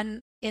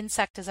one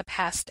insect is a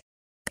pest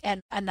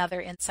and another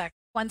insect,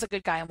 one's a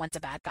good guy and one's a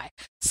bad guy.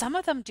 Some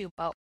of them do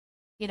both.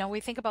 You know, we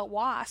think about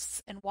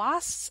wasps, and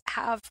wasps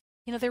have,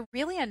 you know, they're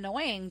really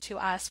annoying to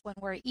us when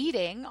we're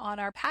eating on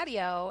our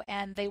patio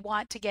and they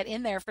want to get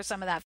in there for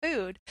some of that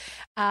food.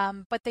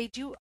 But they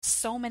do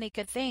so many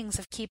good things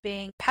of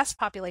keeping pest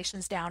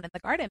populations down in the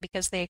garden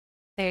because they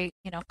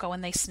go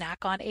and they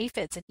snack on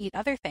aphids and eat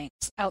other things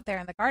out there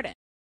in the garden.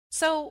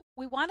 So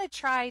we want to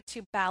try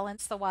to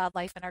balance the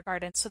wildlife in our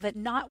garden so that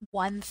not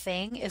one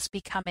thing is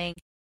becoming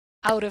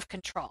out of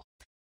control.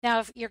 Now,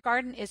 if your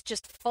garden is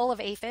just full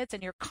of aphids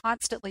and you're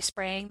constantly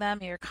spraying them,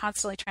 and you're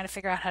constantly trying to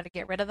figure out how to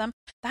get rid of them,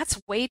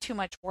 that's way too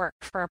much work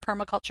for a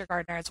permaculture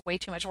gardener. It's way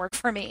too much work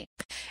for me.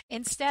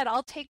 Instead,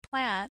 I'll take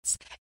plants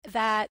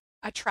that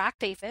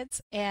attract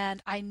aphids,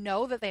 and I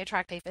know that they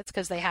attract aphids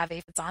because they have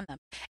aphids on them.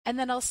 And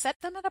then I'll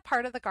set them in a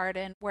part of the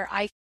garden where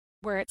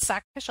it's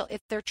sacrificial.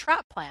 They're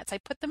trap plants. I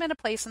put them in a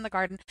place in the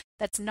garden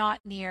that's not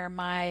near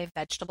my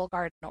vegetable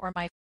garden or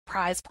my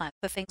prize plants,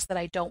 the things that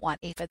I don't want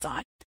aphids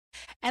on.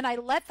 And I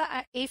let the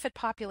aphid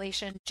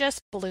population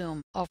just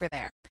bloom over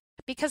there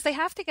because they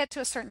have to get to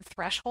a certain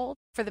threshold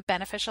for the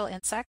beneficial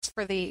insects,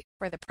 for the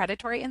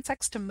predatory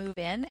insects to move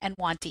in and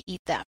want to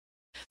eat them.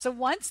 So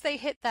once they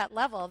hit that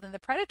level, then the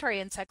predatory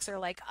insects are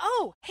like,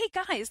 oh, hey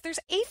guys, there's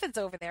aphids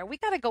over there. We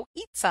got to go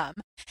eat some.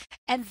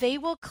 And they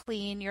will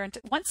clean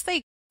once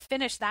they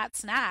finish that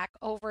snack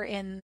over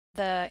in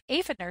the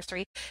aphid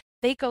nursery,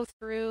 they go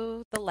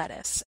through the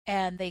lettuce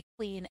and they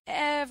clean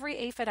every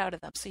aphid out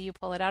of them. So you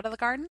pull it out of the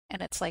garden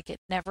and it's like it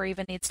never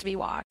even needs to be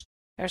washed.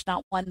 There's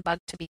not one bug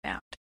to be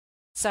found.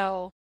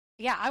 So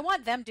yeah, I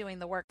want them doing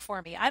the work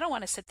for me. I don't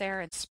want to sit there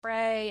and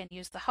spray and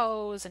use the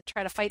hose and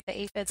try to fight the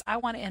aphids. I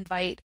want to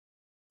invite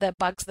the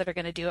bugs that are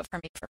going to do it for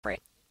me for free.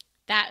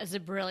 That is a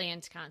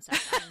brilliant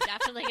concept. I'm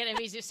definitely going to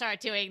be to start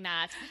doing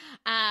that.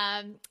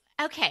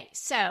 Okay,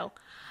 so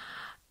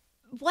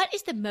what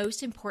is the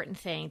most important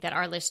thing that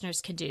our listeners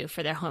can do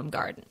for their home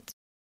gardens?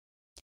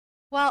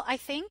 Well, I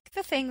think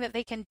the thing that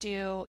they can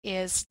do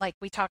is, like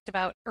we talked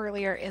about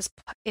earlier, is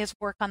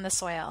work on the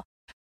soil.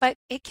 But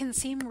it can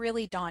seem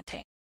really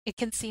daunting. It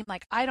can seem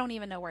like I don't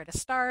even know where to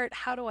start.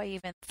 How do I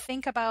even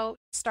think about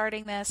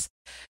starting this?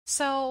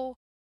 So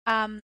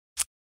I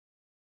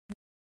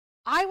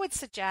would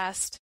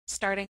suggest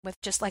starting with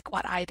just like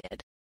what I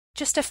did,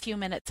 just a few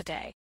minutes a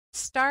day.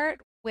 Start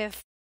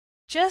with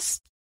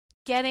just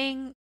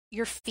getting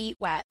your feet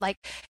wet. Like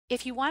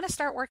if you want to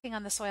start working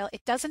on the soil,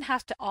 it doesn't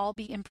have to all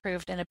be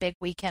improved in a big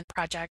weekend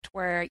project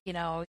where,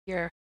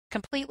 you're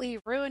completely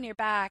ruin your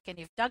back and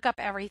you've dug up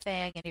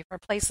everything and you've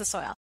replaced the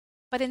soil.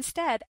 But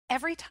instead,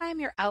 every time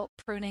you're out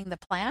pruning the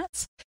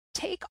plants,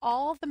 take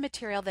all the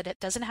material that it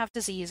doesn't have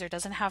disease or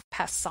doesn't have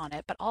pests on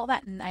it, but all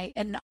that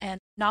and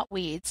not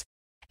weeds,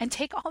 and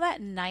take all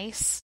that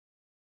nice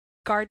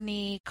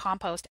gardeny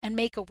compost and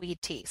make a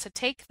weed tea. So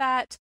take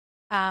that,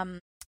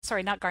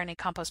 not gardening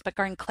compost, but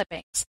garden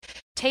clippings.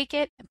 Take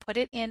it and put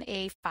it in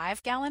a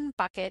 5-gallon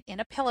bucket in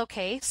a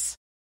pillowcase,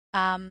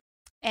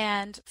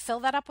 and fill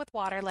that up with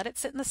water. Let it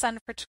sit in the sun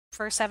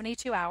for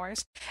 72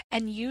 hours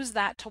and use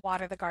that to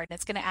water the garden.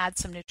 It's going to add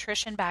some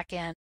nutrition back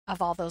in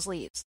of all those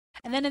leaves.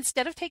 And then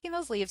instead of taking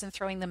those leaves and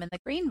throwing them in the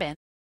green bin,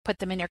 put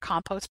them in your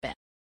compost bin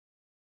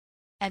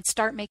and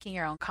start making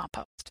your own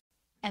compost.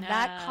 And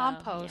that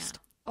compost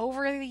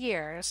over the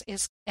years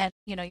is, and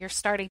you're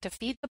starting to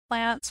feed the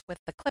plants with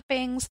the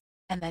clippings,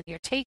 and then you're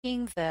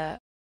taking the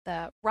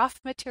rough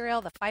material,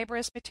 the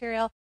fibrous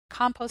material,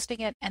 composting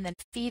it, and then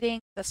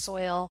feeding the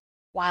soil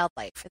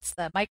wildlife. It's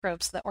the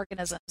microbes, the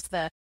organisms,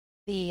 the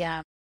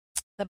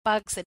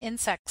bugs and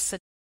insects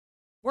and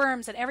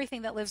worms and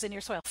everything that lives in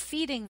your soil,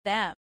 feeding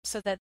them so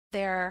that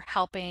they're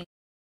helping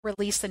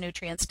release the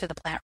nutrients to the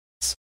plant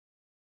roots.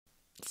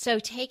 So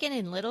taken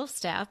in little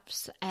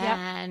steps,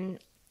 and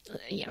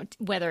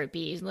whether it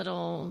be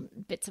little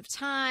bits of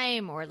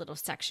time or little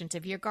sections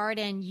of your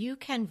garden, you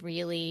can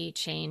really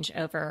change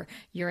over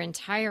your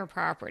entire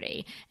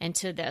property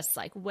into this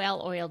like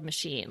well-oiled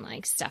machine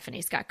like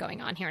Stephanie's got going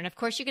on here. And of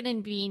course, you're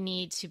going to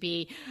need to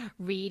be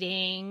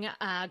reading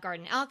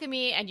Garden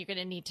Alchemy, and you're going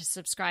to need to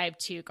subscribe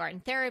to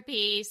Garden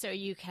Therapy so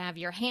you can have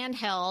your hand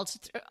held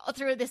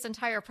through this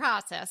entire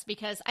process,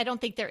 because I don't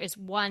think there is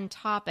one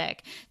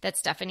topic that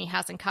Stephanie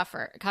hasn't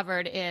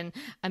covered in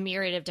a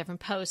myriad of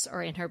different posts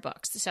or in her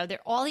books. So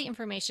all the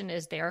information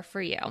is there for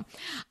you.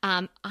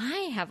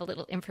 I have a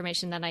little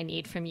information that I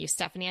need from you,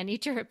 Stephanie. I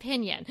need your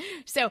opinion.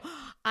 So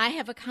I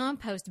have a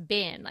compost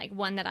bin, like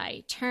one that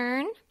I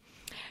turn.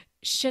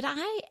 Should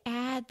I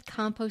add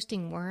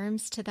composting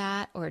worms to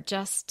that, or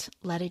just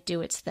let it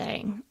do its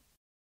thing?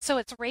 So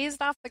it's raised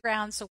off the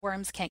ground so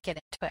worms can't get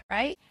into it,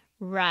 right?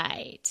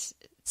 Right.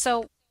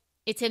 So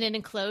it's in an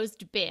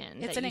enclosed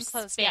bin. It's an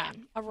enclosed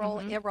bin. A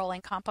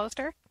rolling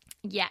composter.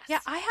 Yes. Yeah,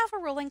 I have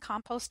a rolling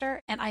composter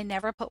and I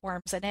never put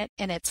worms in it,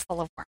 and it's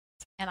full of worms.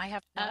 And I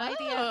have no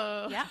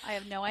idea. Yeah, I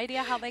have no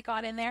idea how they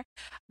got in there.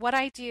 What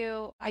I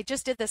do, I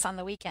just did this on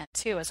the weekend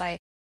too, is I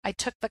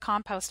took the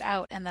compost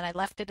out and then I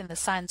left it in the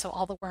sun so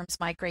all the worms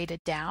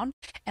migrated down.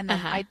 And then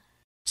I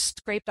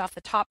scraped off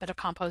the top bit of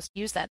compost,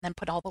 used that, and then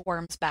put all the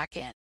worms back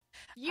in.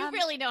 You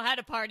really know how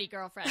to party,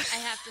 girlfriend, I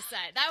have to say.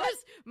 That was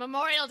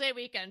Memorial Day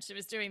weekend. She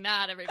was doing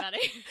that, everybody.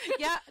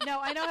 Yeah, no,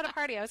 I know how to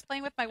party. I was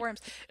playing with my worms.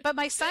 But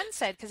my son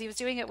said, because he was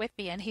doing it with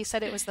me, and he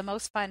said it was the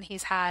most fun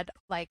he's had,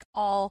 like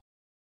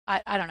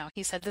I don't know.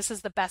 He said, this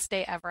is the best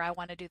day ever. I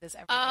want to do this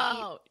every day.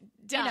 Oh,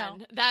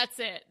 done. That's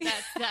it.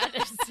 That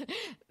is...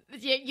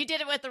 You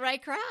did it with the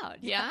right crowd.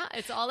 Yeah.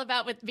 It's all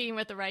about being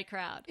with the right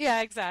crowd.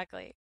 Yeah,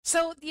 exactly.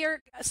 So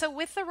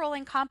with the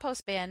rolling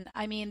compost bin,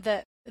 I mean,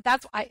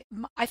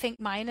 I think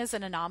mine is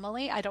an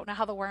anomaly. I don't know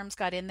how the worms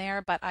got in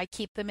there, but I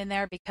keep them in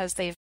there because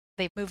they've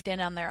moved in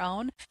on their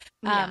own.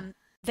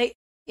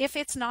 If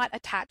it's not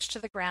attached to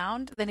the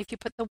ground, then if you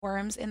put the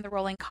worms in the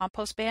rolling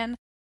compost bin,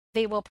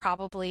 they will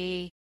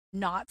probably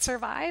not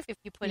survive. If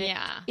you put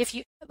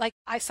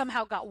I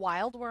somehow got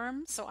wild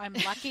worms, so I'm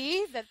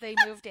lucky that they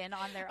moved in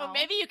on their own.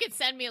 Maybe you could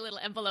send me a little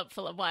envelope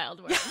full of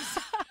wild worms.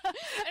 I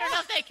don't know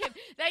if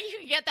you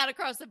can get that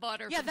across the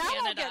border from Canada.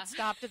 That won't get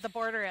stopped at the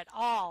border at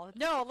all.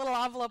 No, a little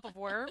envelope of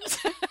worms.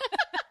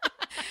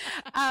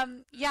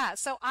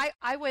 So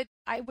I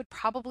would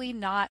probably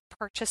not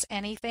purchase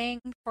anything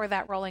for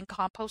that rolling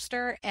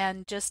composter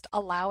and just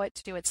allow it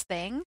to do its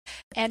thing,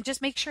 and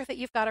just make sure that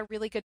you've got a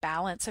really good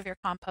balance of your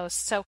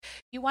compost. So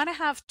you want to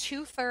have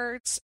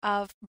 2/3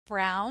 of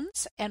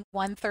browns and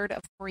 1/3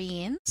 of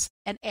greens,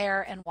 and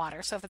air and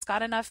water. So if it's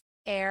got enough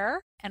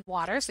air and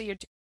water, so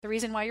the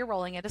reason why you're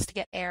rolling it is to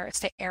get air, is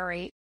to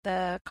aerate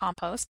the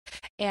compost,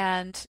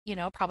 and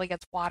probably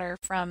gets water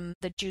from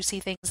the juicy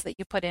things that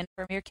you put in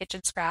from your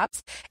kitchen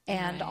scraps,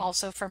 and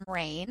also from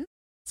rain.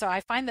 So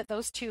I find that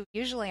those two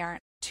usually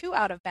aren't too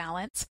out of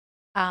balance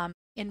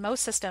in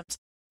most systems.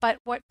 But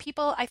what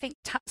people, I think,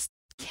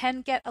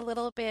 can get a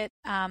little bit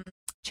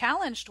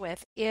challenged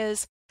with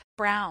is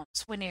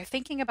browns. When you're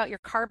thinking about your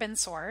carbon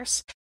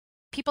source,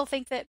 people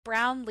think that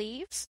brown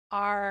leaves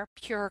are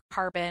pure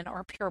carbon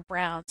or pure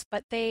browns,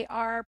 but they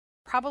are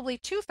probably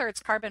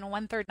 2/3 carbon,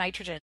 1/3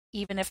 nitrogen,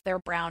 even if they're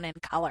brown in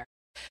color.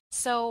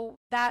 So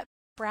that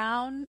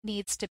brown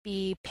needs to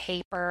be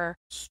paper,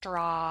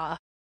 straw,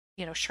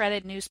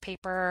 shredded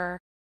newspaper,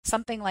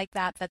 something like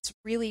that that's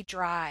really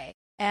dry.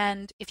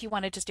 And if you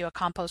want to just do a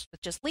compost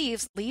with just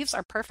leaves, leaves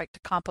are perfect to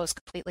compost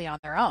completely on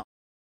their own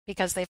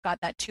because they've got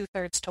that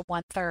 2/3 to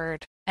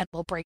 1/3 and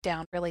will break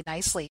down really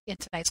nicely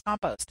into nice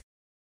compost.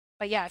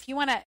 But yeah, if you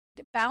want to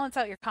balance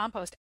out your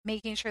compost,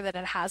 making sure that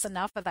it has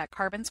enough of that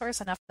carbon source,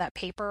 enough of that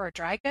paper or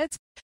dry goods,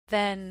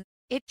 then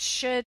it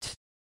should,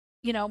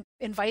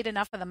 invite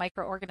enough of the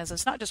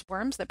microorganisms, not just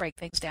worms that break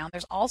things down.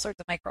 There's all sorts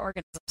of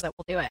microorganisms that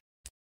will do it,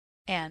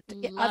 and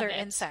other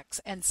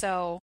insects. And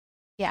so,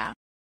 yeah.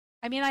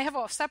 I mean, I have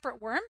a separate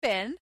worm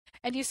bin,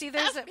 and you see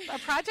there's a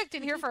project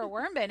in here for a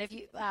worm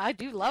bin. I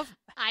do love.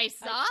 I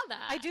saw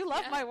that. I do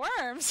love my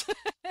worms.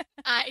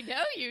 I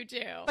know you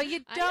do. But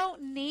you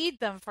don't need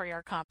them for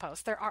your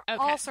compost. There are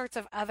all sorts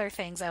of other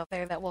things out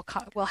there that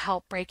will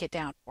help break it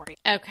down for you.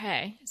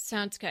 Okay,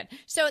 sounds good.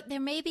 So there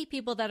may be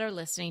people that are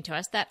listening to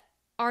us that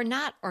are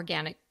not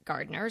organic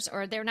gardeners,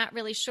 or they're not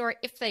really sure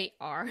if they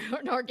are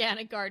an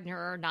organic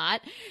gardener or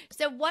not.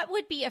 So what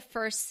would be a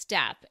first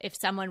step if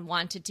someone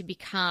wanted to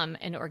become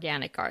an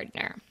organic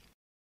gardener?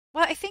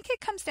 Well, I think it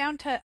comes down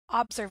to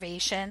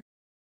observation,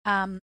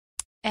 and,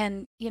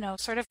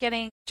 sort of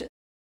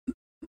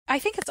I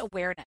think it's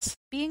awareness,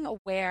 being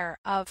aware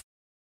of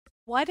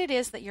what it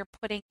is that you're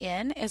putting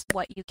in is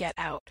what you get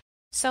out.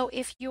 So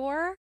if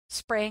you're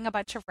spraying a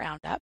bunch of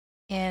Roundup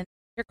in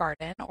your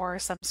garden or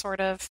some sort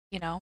of,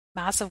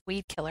 massive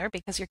weed killer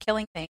because you're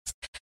killing things,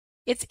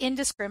 it's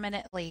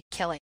indiscriminately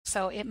killing.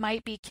 So it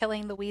might be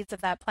killing the weeds of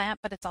that plant,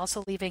 but it's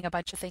also leaving a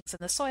bunch of things in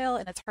the soil,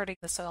 and it's hurting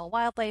the soil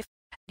wildlife.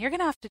 You're going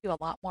to have to do a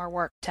lot more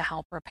work to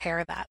help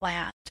repair that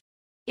land.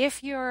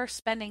 If you're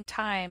spending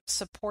time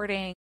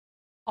supporting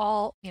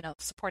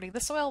supporting the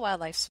soil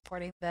wildlife,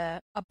 supporting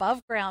the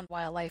above ground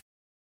wildlife,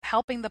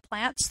 helping the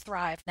plants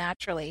thrive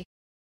naturally,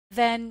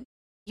 then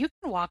you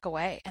can walk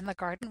away and the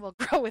garden will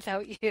grow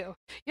without you. You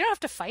don't have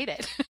to fight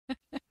it.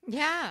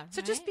 Yeah.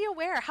 So just be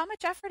aware. How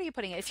much effort are you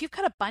putting in? If you've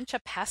got a bunch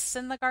of pests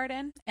in the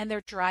garden and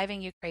they're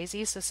driving you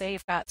crazy, so say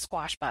you've got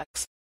squash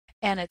bugs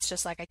and it's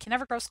just like, I can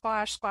never grow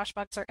squash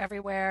bugs are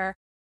everywhere,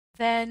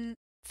 then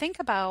think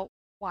about,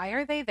 why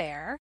are they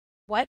there?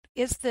 What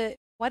is the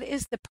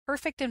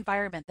perfect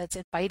environment that's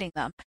inviting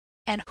them,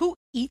 and who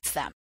eats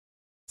them?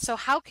 So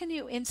how can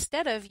you,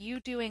 instead of you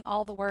doing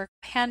all the work,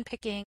 hand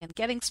picking and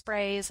getting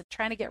sprays and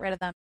trying to get rid of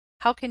them,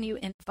 how can you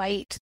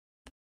invite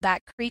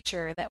that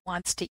creature that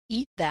wants to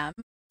eat them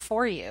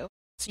for you,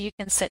 so you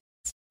can sit,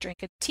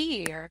 drink a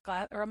tea or a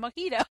glass or a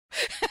mojito?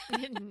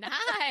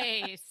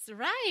 Nice.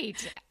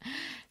 Right.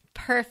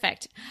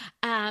 Perfect.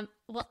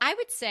 Well, I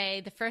would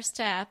say the first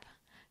step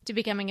to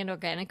becoming an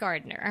organic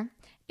gardener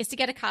is to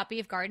get a copy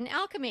of Garden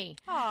Alchemy.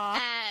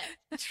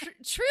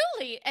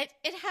 Truly,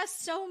 it has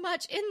so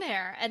much in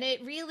there, and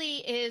it really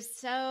is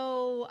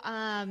so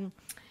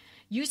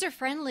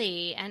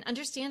user-friendly and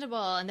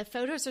understandable, and the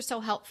photos are so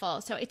helpful.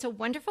 So it's a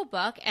wonderful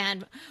book,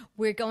 and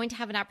we're going to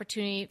have an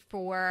opportunity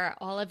for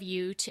all of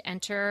you to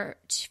enter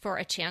for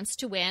a chance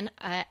to win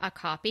a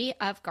copy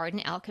of Garden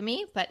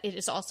Alchemy, but it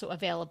is also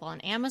available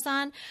on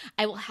Amazon.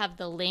 I will have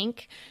the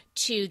link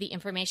to the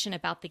information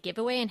about the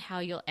giveaway and how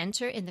you'll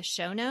enter in the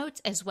show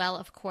notes, as well,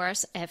 of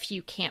course, if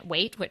you can't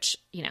wait, which,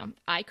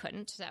 I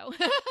couldn't, so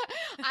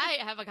I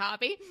have a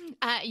copy.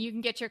 You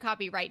can get your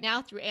copy right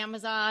now through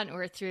Amazon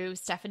or through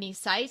Stephanie's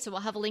site. So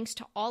we'll have links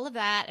to all of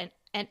that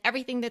and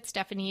everything that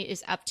Stephanie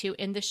is up to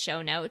in the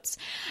show notes.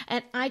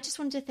 And I just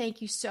wanted to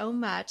thank you so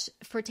much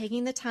for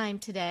taking the time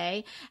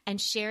today and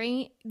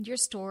sharing your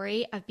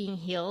story of being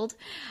healed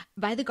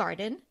by the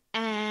garden,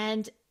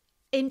 and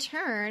in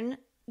turn,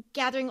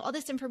 gathering all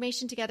this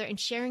information together and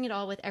sharing it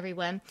all with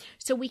everyone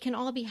so we can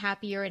all be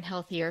happier and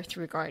healthier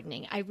through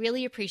gardening. I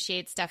really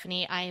appreciate,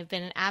 Stephanie. I have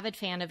been an avid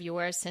fan of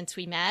yours since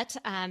we met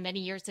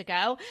many years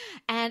ago,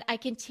 and I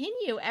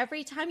continue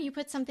every time you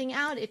put something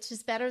out. It's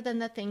just better than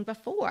the thing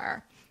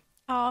before.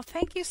 Oh,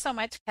 thank you so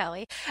much,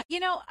 Kelly.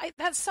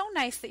 That's so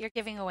nice that you're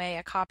giving away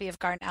a copy of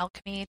Garden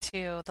Alchemy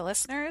to the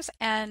listeners.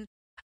 And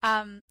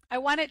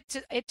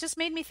it just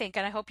made me think,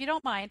 and I hope you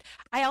don't mind,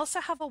 I also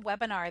have a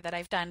webinar that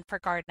I've done for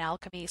Garden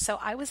Alchemy. So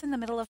I was in the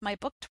middle of my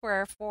book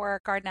tour for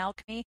Garden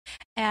Alchemy,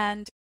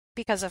 and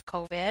because of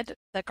COVID,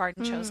 the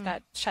garden shows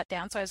got shut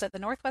down. So I was at the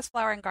Northwest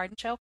Flower and Garden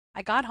Show.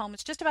 I got home,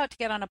 was just about to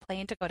get on a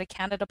plane to go to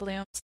Canada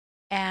Blooms,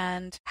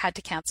 and had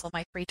to cancel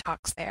my free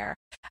talks there.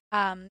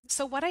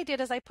 So what I did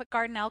is I put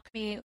Garden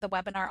Alchemy, the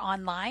webinar,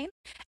 online,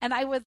 and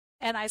I would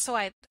And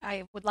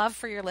I would love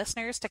for your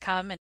listeners to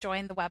come and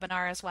join the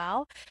webinar as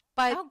well.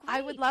 But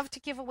I would love to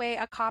give away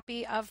a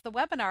copy of the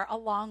webinar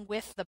along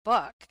with the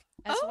book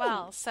as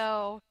well.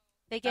 So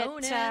they get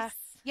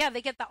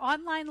they get the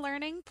online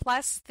learning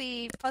plus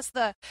the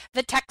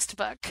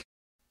textbook.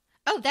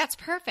 Oh, that's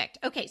perfect.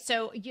 Okay,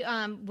 so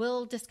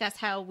we'll discuss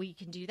how we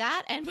can do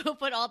that, and we'll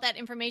put all that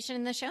information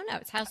in the show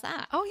notes. How's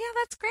that? Oh,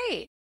 yeah, that's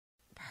great.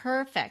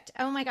 Perfect.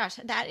 Oh my gosh,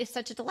 that is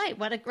such a delight.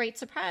 What a great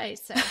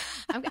surprise. So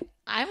I'm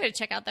going to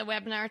check out the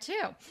webinar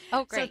too.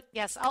 Oh, great. So,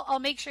 yes, I'll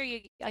make sure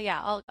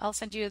I'll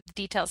send you the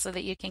details so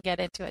that you can get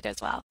into it as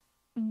well.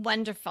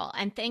 Wonderful.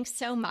 And thanks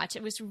so much.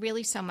 It was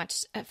really so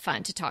much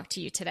fun to talk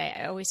to you today.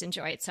 I always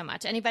enjoy it so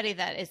much. Anybody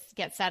that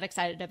gets that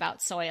excited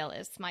about soil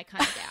is my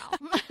kind of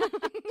gal.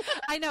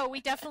 I know.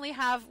 We definitely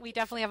have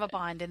a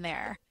bond in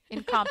there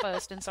in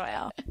compost and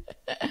soil.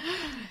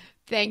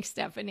 Thanks,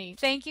 Stephanie.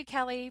 Thank you,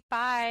 Kelly.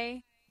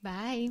 Bye.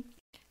 Bye.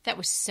 That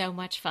was so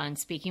much fun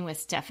speaking with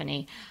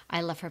Stephanie.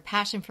 I love her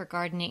passion for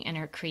gardening and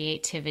her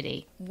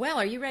creativity. Well,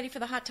 are you ready for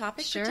the hot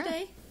topic for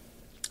today?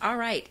 All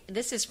right.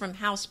 This is from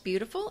House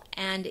Beautiful,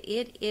 and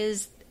it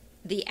is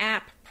the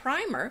app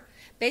Primer.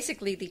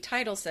 Basically, the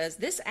title says,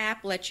 this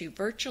app lets you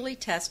virtually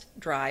test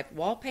drive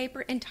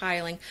wallpaper and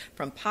tiling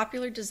from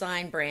popular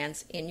design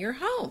brands in your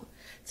home.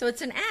 So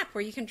it's an app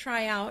where you can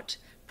try out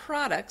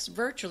products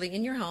virtually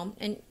in your home.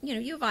 And,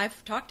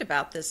 I've talked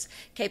about this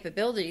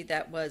capability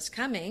that was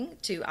coming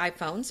to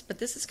iPhones, but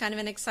this is kind of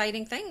an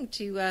exciting thing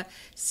to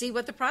see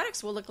what the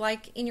products will look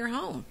like in your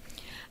home.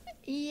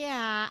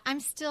 Yeah, I'm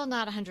still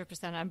not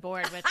 100% on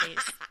board with these.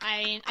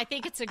 I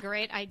think it's a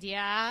great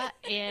idea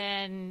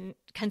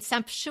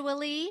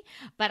conceptually,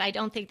 but I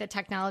don't think the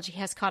technology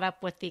has caught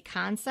up with the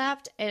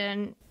concept.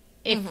 And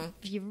if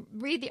you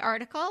read the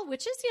article,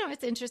 which is,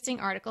 it's an interesting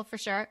article for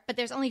sure, but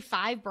there's only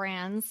 5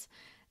 brands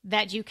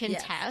that you can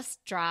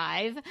test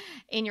drive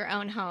in your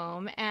own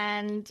home.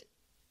 And,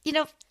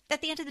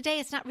 at the end of the day,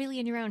 it's not really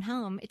in your own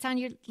home. It's on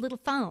your little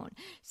phone.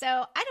 So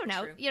I don't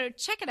know,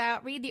 check it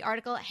out, read the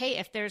article. Hey,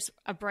 if there's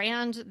a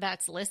brand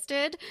that's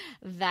listed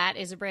that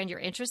is a brand you're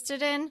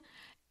interested in,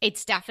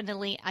 it's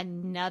definitely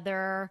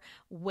another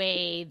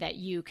way that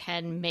you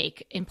can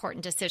make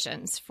important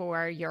decisions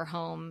for your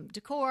home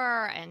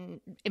decor and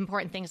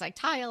important things like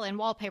tile and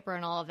wallpaper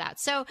and all of that.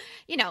 So,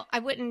 I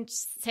wouldn't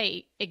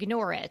say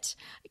ignore it.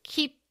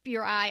 Keep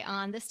your eye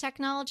on this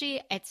technology.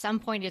 At some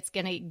point, it's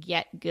going to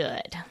get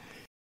good.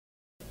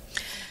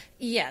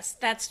 Yes,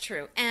 that's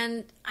true.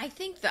 And I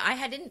think that I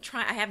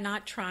have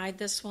not tried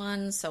this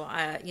one, so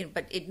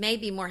but it may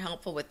be more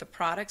helpful with the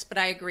products. But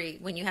I agree,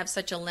 when you have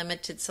such a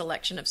limited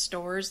selection of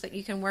stores that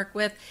you can work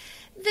with,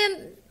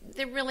 then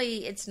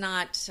it's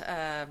not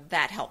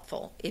that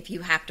helpful if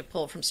you have to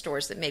pull from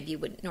stores that maybe you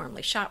wouldn't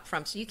normally shop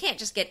from. So you can't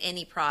just get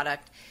any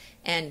product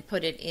and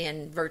put it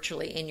in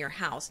virtually in your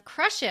house.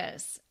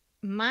 Crushes.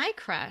 My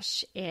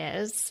crush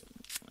is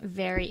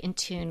very in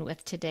tune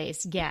with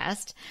today's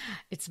guest.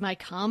 It's my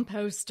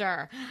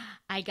composter.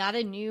 I got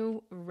a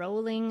new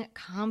rolling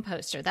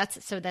composter.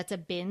 That's a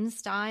bin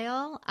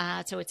style.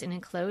 So it's an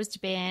enclosed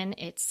bin.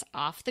 It's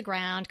off the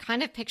ground.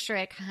 Kind of picture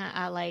it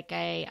like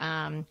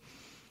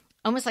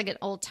almost like an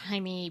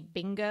old-timey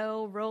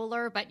bingo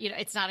roller, but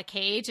it's not a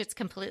cage. It's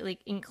completely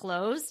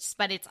enclosed,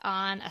 but it's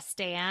on a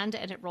stand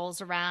and it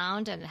rolls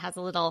around, and it has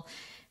a little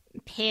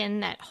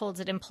pin that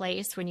holds it in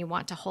place when you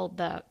want to hold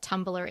the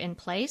tumbler in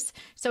place.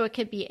 So it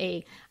could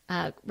be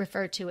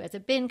referred to as a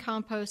bin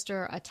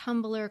composter, a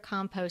tumbler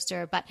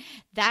composter, but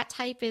that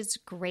type is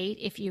great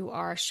if you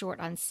are short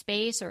on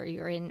space or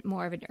you're in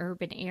more of an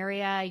urban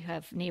area. You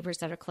have neighbors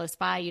that are close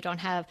by. You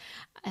don't have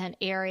an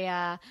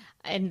area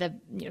in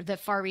the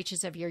far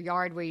reaches of your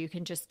yard where you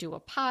can just do a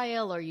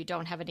pile, or you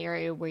don't have an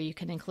area where you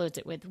can enclose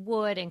it with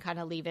wood and kind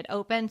of leave it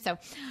open. So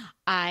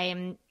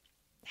I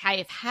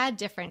have had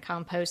different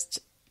compost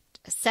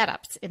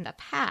setups in the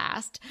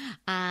past,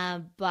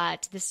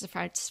 but this is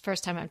the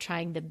first time I'm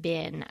trying the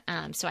bin.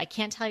 So I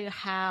can't tell you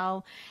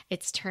how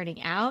it's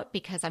turning out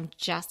because I'm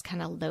just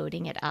kind of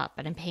loading it up,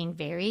 and I'm paying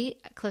very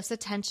close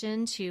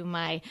attention to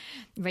my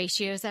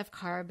ratios of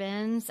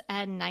carbons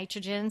and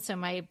nitrogen, so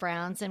my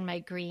browns and my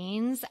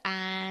greens,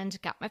 and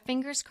got my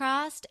fingers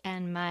crossed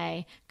and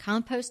my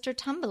composter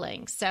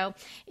tumbling. So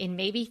in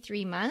maybe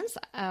 3 months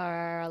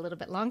or a little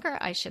bit longer,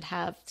 I should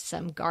have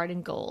some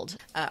garden gold.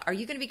 Are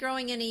you going to be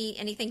growing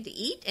anything to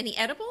eat? Any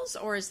edibles,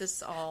 or is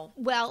this all?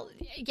 Well,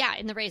 yeah,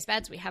 in the raised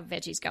beds we have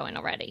veggies going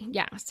already.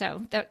 Yeah,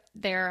 so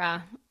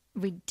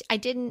I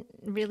didn't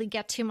really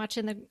get too much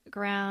in the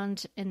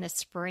ground in the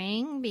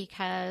spring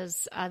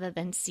because other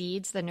than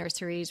seeds, the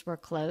nurseries were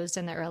closed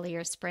in the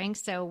earlier spring.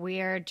 So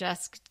we're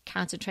just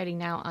concentrating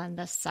now on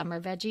the summer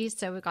veggies.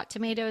 So we've got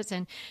tomatoes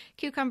and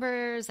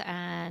cucumbers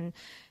and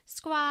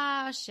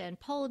squash and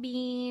pole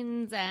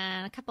beans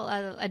and a couple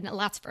of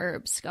lots of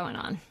herbs going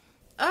on.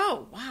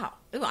 Oh, wow.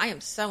 Ooh, I am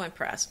so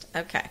impressed.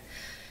 Okay.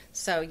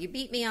 So you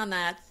beat me on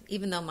that,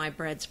 even though my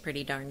bread's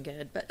pretty darn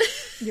good. But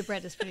your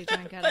bread is pretty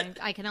darn good.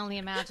 I can only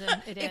imagine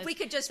it is. If we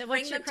could just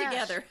bring them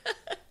together.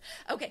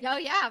 Okay. Oh,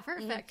 yeah.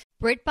 Perfect.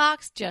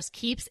 BritBox just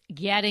keeps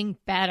getting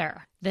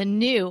better. The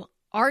new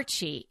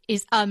Archie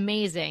is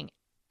amazing.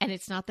 And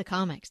it's not the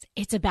comics.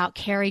 It's about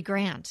Cary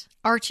Grant.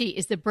 Archie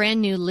is the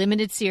brand new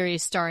limited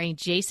series starring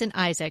Jason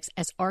Isaacs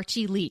as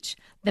Archie Leach,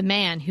 the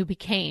man who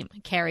became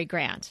Cary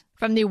Grant.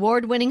 From the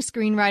award-winning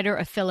screenwriter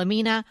of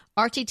Philomena,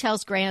 Archie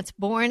tells Grant's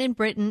born in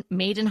Britain,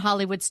 made in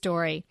Hollywood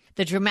story,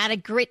 the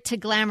dramatic grit to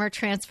glamour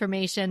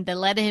transformation that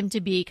led him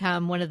to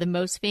become one of the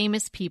most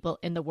famous people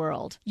in the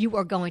world. You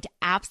are going to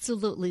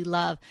absolutely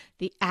love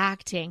the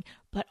acting,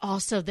 but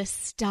also the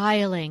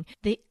styling,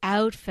 the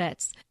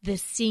outfits, the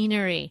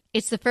scenery.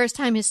 It's the first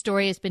time his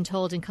story has been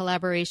told in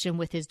collaboration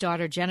with his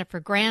daughter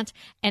Jennifer Grant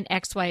and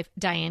ex-wife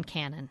Diane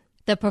Cannon.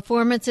 The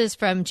performances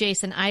from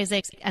Jason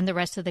Isaacs and the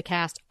rest of the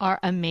cast are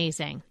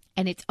amazing,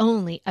 and it's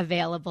only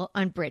available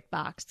on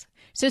BritBox.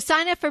 So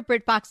sign up for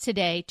BritBox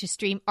today to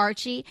stream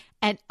Archie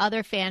and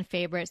other fan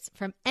favorites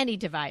from any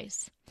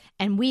device.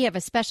 And we have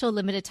a special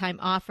limited time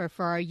offer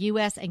for our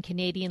U.S. and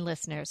Canadian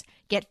listeners.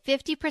 Get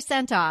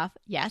 50% off.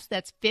 Yes,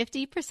 that's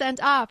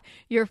 50% off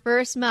your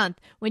first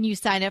month when you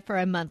sign up for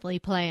a monthly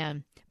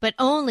plan. But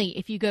only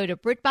if you go to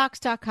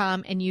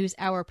BritBox.com and use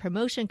our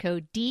promotion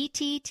code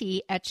DTT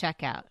at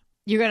checkout.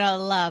 You're going to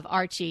love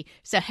Archie.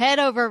 So head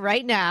over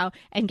right now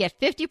and get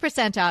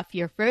 50% off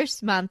your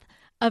first month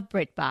of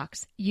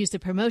BritBox. Use the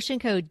promotion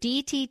code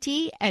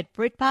DTT at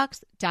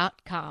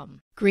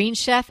BritBox.com. Green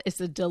Chef is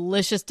a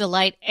delicious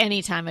delight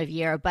any time of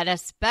year, but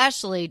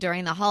especially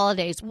during the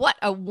holidays. What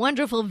a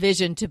wonderful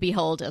vision to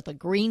behold as the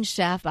Green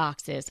Chef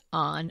boxes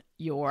on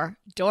your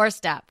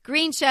doorstep.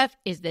 Green Chef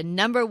is the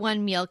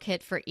 #1 meal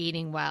kit for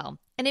eating well.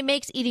 And it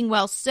makes eating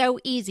well so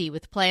easy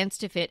with plans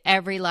to fit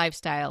every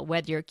lifestyle,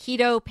 whether you're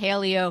keto,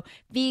 paleo,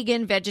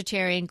 vegan,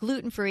 vegetarian,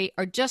 gluten-free,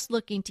 or just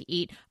looking to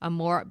eat a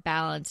more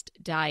balanced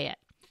diet.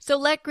 So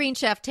let Green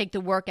Chef take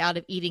the work out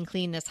of eating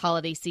clean this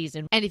holiday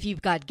season. And if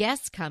you've got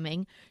guests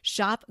coming,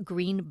 shop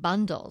Green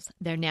Bundles.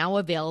 They're now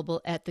available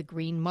at the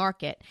Green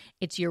Market.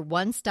 It's your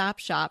one-stop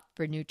shop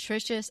for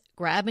nutritious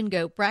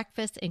grab-and-go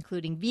breakfast,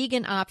 including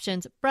vegan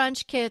options,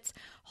 brunch kits,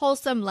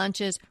 wholesome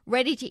lunches,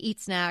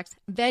 ready-to-eat snacks,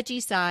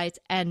 veggie sides,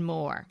 and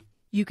more.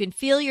 You can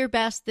feel your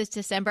best this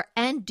December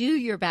and do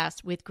your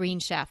best with Green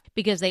Chef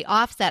because they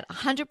offset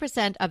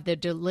 100% of the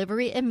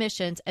delivery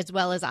emissions as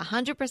well as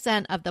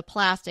 100% of the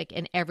plastic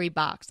in every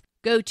box.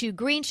 Go to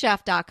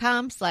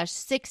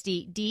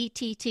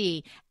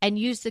greenchef.com/60DTT and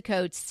use the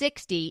code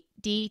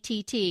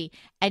 60DTT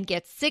and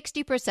get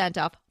 60%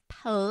 off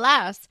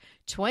plus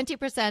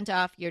 20%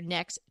 off your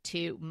next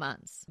 2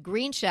 months.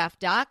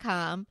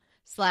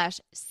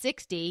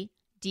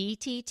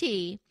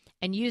 greenchef.com/60DTT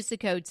and use the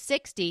code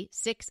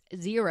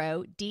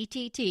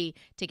 60DTT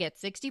to get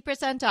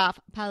 60% off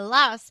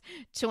plus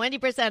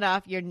 20%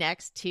 off your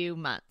next 2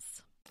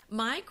 months.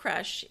 My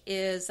crush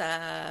is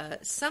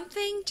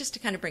something just to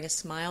kind of bring a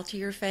smile to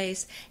your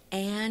face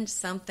and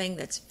something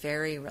that's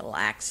very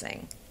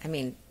relaxing. I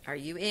mean, are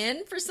you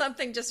in for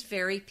something just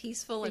very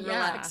peaceful and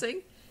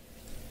relaxing?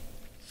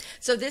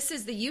 So this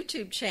is the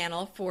YouTube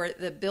channel for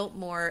the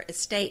Biltmore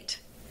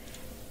Estate.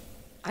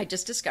 I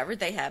just discovered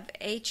they have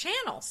a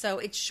channel. So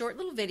it's short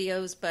little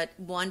videos, but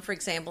one, for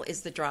example,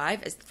 is the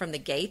drive from the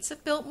gates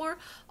of Biltmore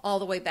all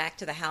the way back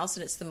to the house,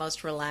 and it's the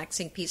most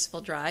relaxing, peaceful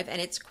drive.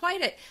 And it's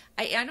quite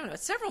I don't know,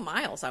 it's several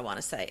miles, I want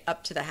to say,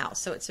 up to the house.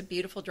 So it's a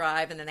beautiful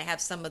drive, and then they have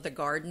some of the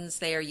gardens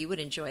there. You would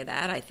enjoy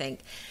that, I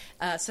think.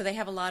 So they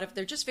have a lot of,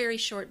 they're just very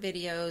short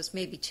videos,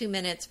 maybe 2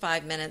 minutes,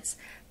 5 minutes,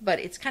 but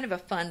it's kind of a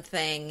fun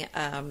thing.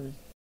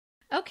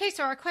 Okay,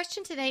 so our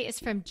question today is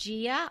from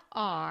Gia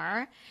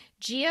R.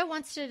 Gia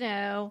wants to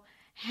know,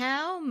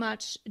 how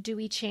much do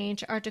we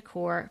change our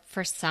decor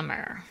for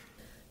summer?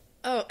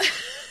 Oh,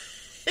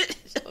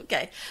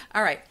 okay.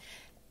 All right.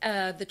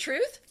 The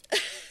truth?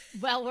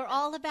 Well, we're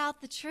all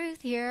about the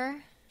truth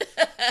here.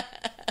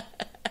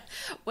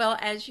 Well,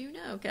 as you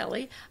know,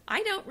 Kelly,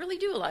 I don't really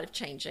do a lot of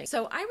changing.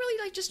 So I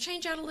really like just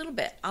change out a little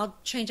bit. I'll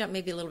change out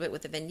maybe a little bit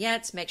with the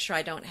vignettes, make sure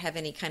I don't have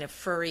any kind of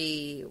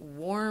furry,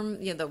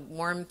 warm, the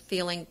warm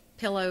feeling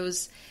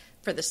pillows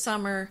for the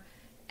summer.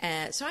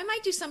 So I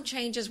might do some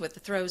changes with the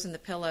throws and the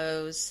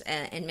pillows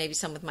and maybe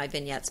some with my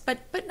vignettes, but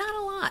not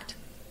a lot.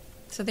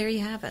 So there you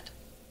have it.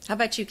 How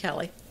about you,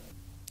 Kelly?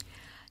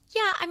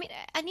 Yeah, I mean,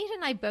 Anita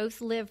and I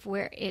both live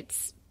where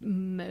it's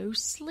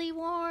mostly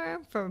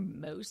warm for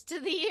most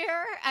of the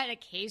year, and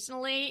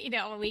occasionally,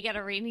 we get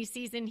a rainy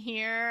season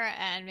here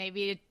and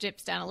maybe it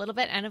dips down a little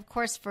bit. And of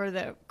course, for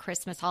the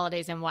Christmas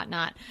holidays and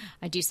whatnot,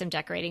 I do some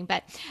decorating,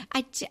 but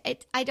I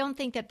don't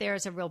think that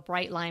there's a real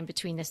bright line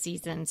between the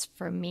seasons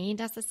for me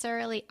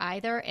necessarily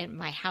either in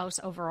my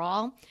house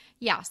overall.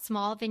 Yeah,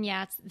 small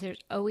vignettes. There's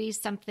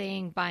always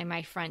something by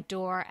my front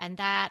door, and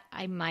that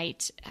I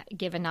might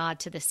give a nod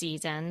to the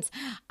seasons.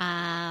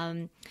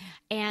 And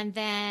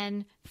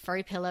then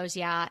furry pillows pillows,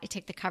 I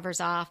take the covers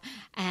off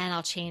and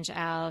I'll change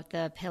out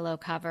the pillow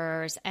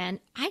covers. And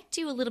I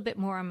do a little bit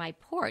more on my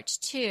porch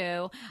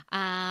too,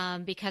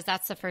 because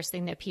that's the first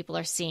thing that people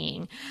are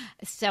seeing.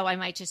 So I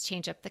might just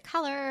change up the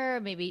color,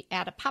 maybe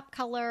add a pop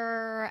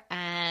color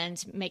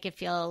and make it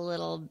feel a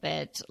little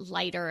bit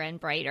lighter and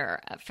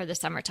brighter for the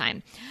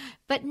summertime.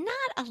 But not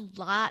a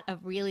lot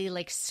of really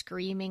like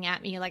screaming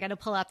at me, like I got to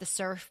pull out the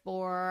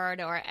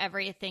surfboard or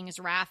everything's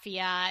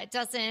raffia.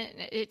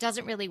 It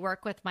doesn't really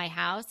work with my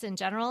house in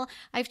general.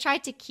 I've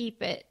tried to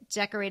keep it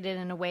decorated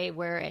in a way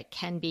where it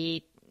can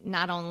be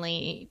not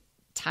only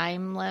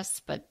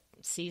timeless, but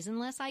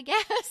seasonless, I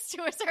guess,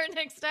 to a certain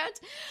extent.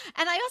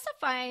 And I also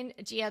find,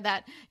 Gia,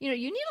 that, you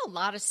need a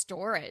lot of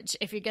storage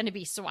if you're going to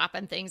be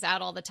swapping things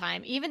out all the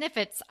time, even if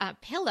it's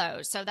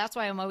pillows. So that's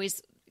why I'm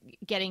always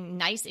getting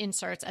nice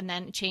inserts and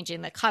then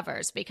changing the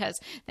covers,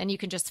 because then you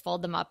can just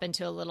fold them up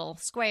into a little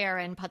square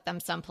and put them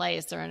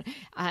someplace or in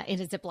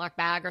a Ziploc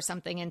bag or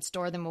something and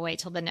store them away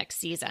till the next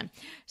season.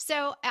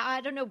 So I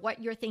don't know what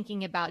you're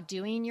thinking about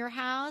doing in your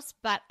house,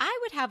 but I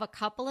would have a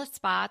couple of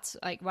spots,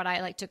 like what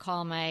I like to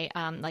call my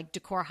like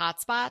decor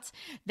hotspots,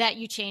 that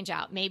you change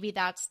out. Maybe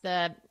that's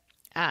the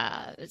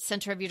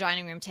center of your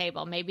dining room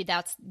table. Maybe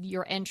that's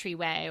your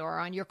entryway or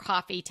on your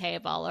coffee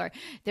table, or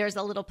there's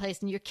a little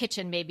place in your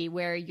kitchen maybe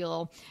where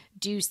you'll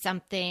do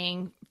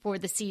something for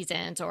the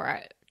seasons or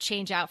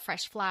change out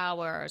fresh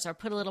flowers or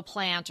put a little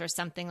plant or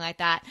something like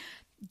that.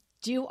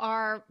 Do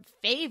our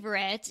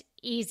favorite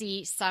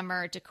easy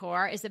summer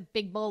decor is a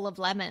big bowl of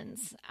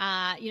lemons.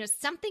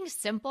 Something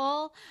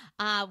simple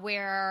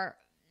where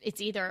it's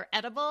either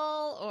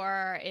edible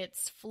or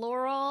it's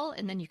floral,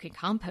 and then you can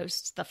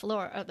compost the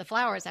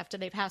flowers after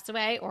they pass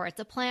away, or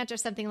it's a plant or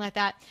something like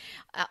that.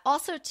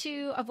 Also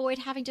to avoid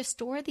having to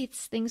store these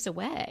things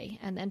away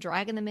and then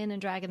dragging them in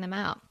and dragging them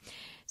out.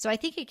 So I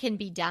think it can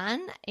be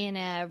done in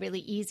a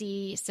really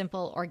easy,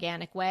 simple,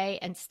 organic way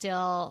and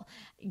still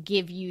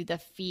give you the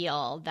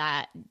feel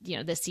that,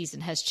 the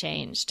season has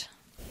changed.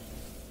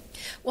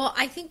 Well,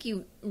 I think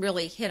you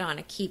really hit on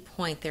a key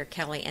point there,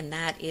 Kelly, and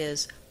that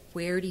is,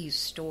 where do you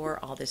store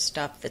all this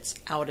stuff that's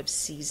out of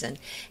season?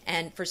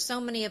 And for so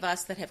many of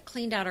us that have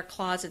cleaned out our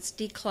closets,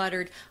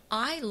 decluttered,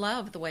 I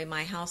love the way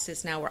my house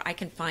is now, where I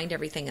can find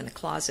everything in the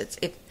closets.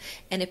 If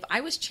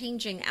I was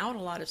changing out a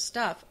lot of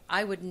stuff,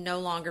 I would no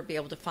longer be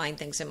able to find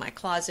things in my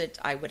closet.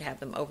 I would have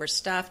them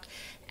overstuffed.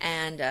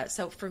 And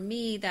so for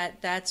me,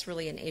 that's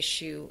really an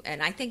issue.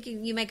 And I think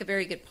you make a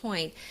very good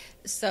point.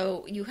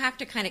 So you have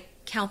to kind of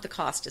count the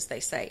cost, as they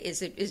say.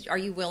 Are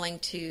you willing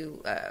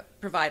to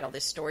provide all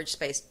this storage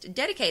space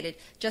dedicated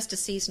just to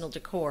seasonal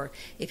decor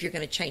if you're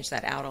going to change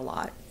that out a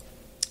lot?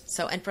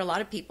 So, and for a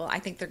lot of people, I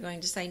think they're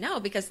going to say no,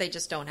 because they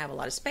just don't have a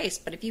lot of space.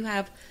 But if you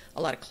have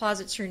a lot of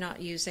closets you're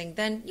not using,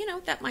 then,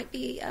 that might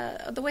be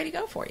the way to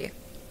go for you.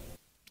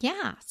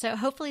 Yeah. So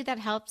hopefully that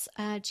helps,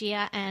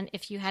 Gia. And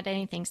if you had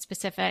anything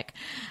specific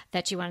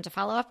that you wanted to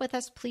follow up with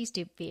us, please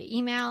do via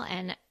email.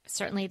 And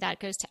certainly that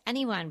goes to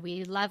anyone.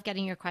 We love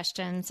getting your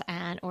questions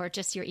or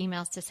just your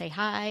emails to say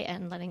hi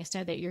and letting us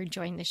know that you're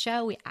enjoying the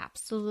show. We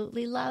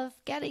absolutely love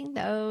getting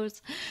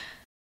those.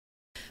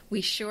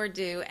 We sure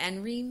do.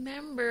 And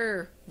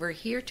remember, we're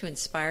here to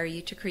inspire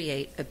you to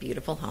create a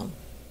beautiful home.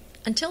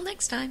 Until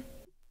next time.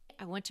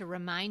 I want to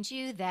remind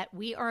you that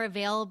we are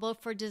available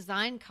for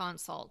design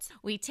consults.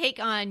 We take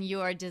on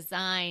your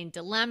design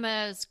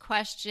dilemmas,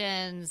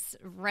 questions,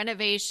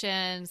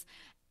 renovations,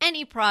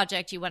 any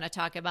project you want to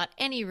talk about,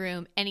 any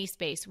room, any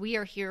space. We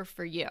are here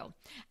for you.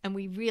 And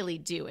we really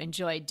do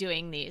enjoy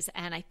doing these.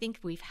 And I think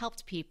we've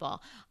helped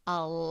people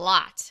a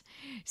lot.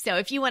 So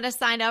if you want to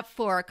sign up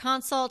for a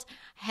consult,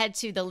 head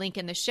to the link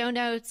in the show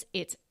notes.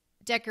 It's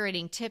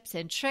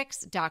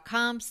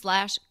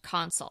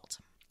decoratingtipsandtricks.com/consult.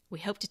 We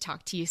hope to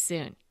talk to you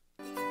soon.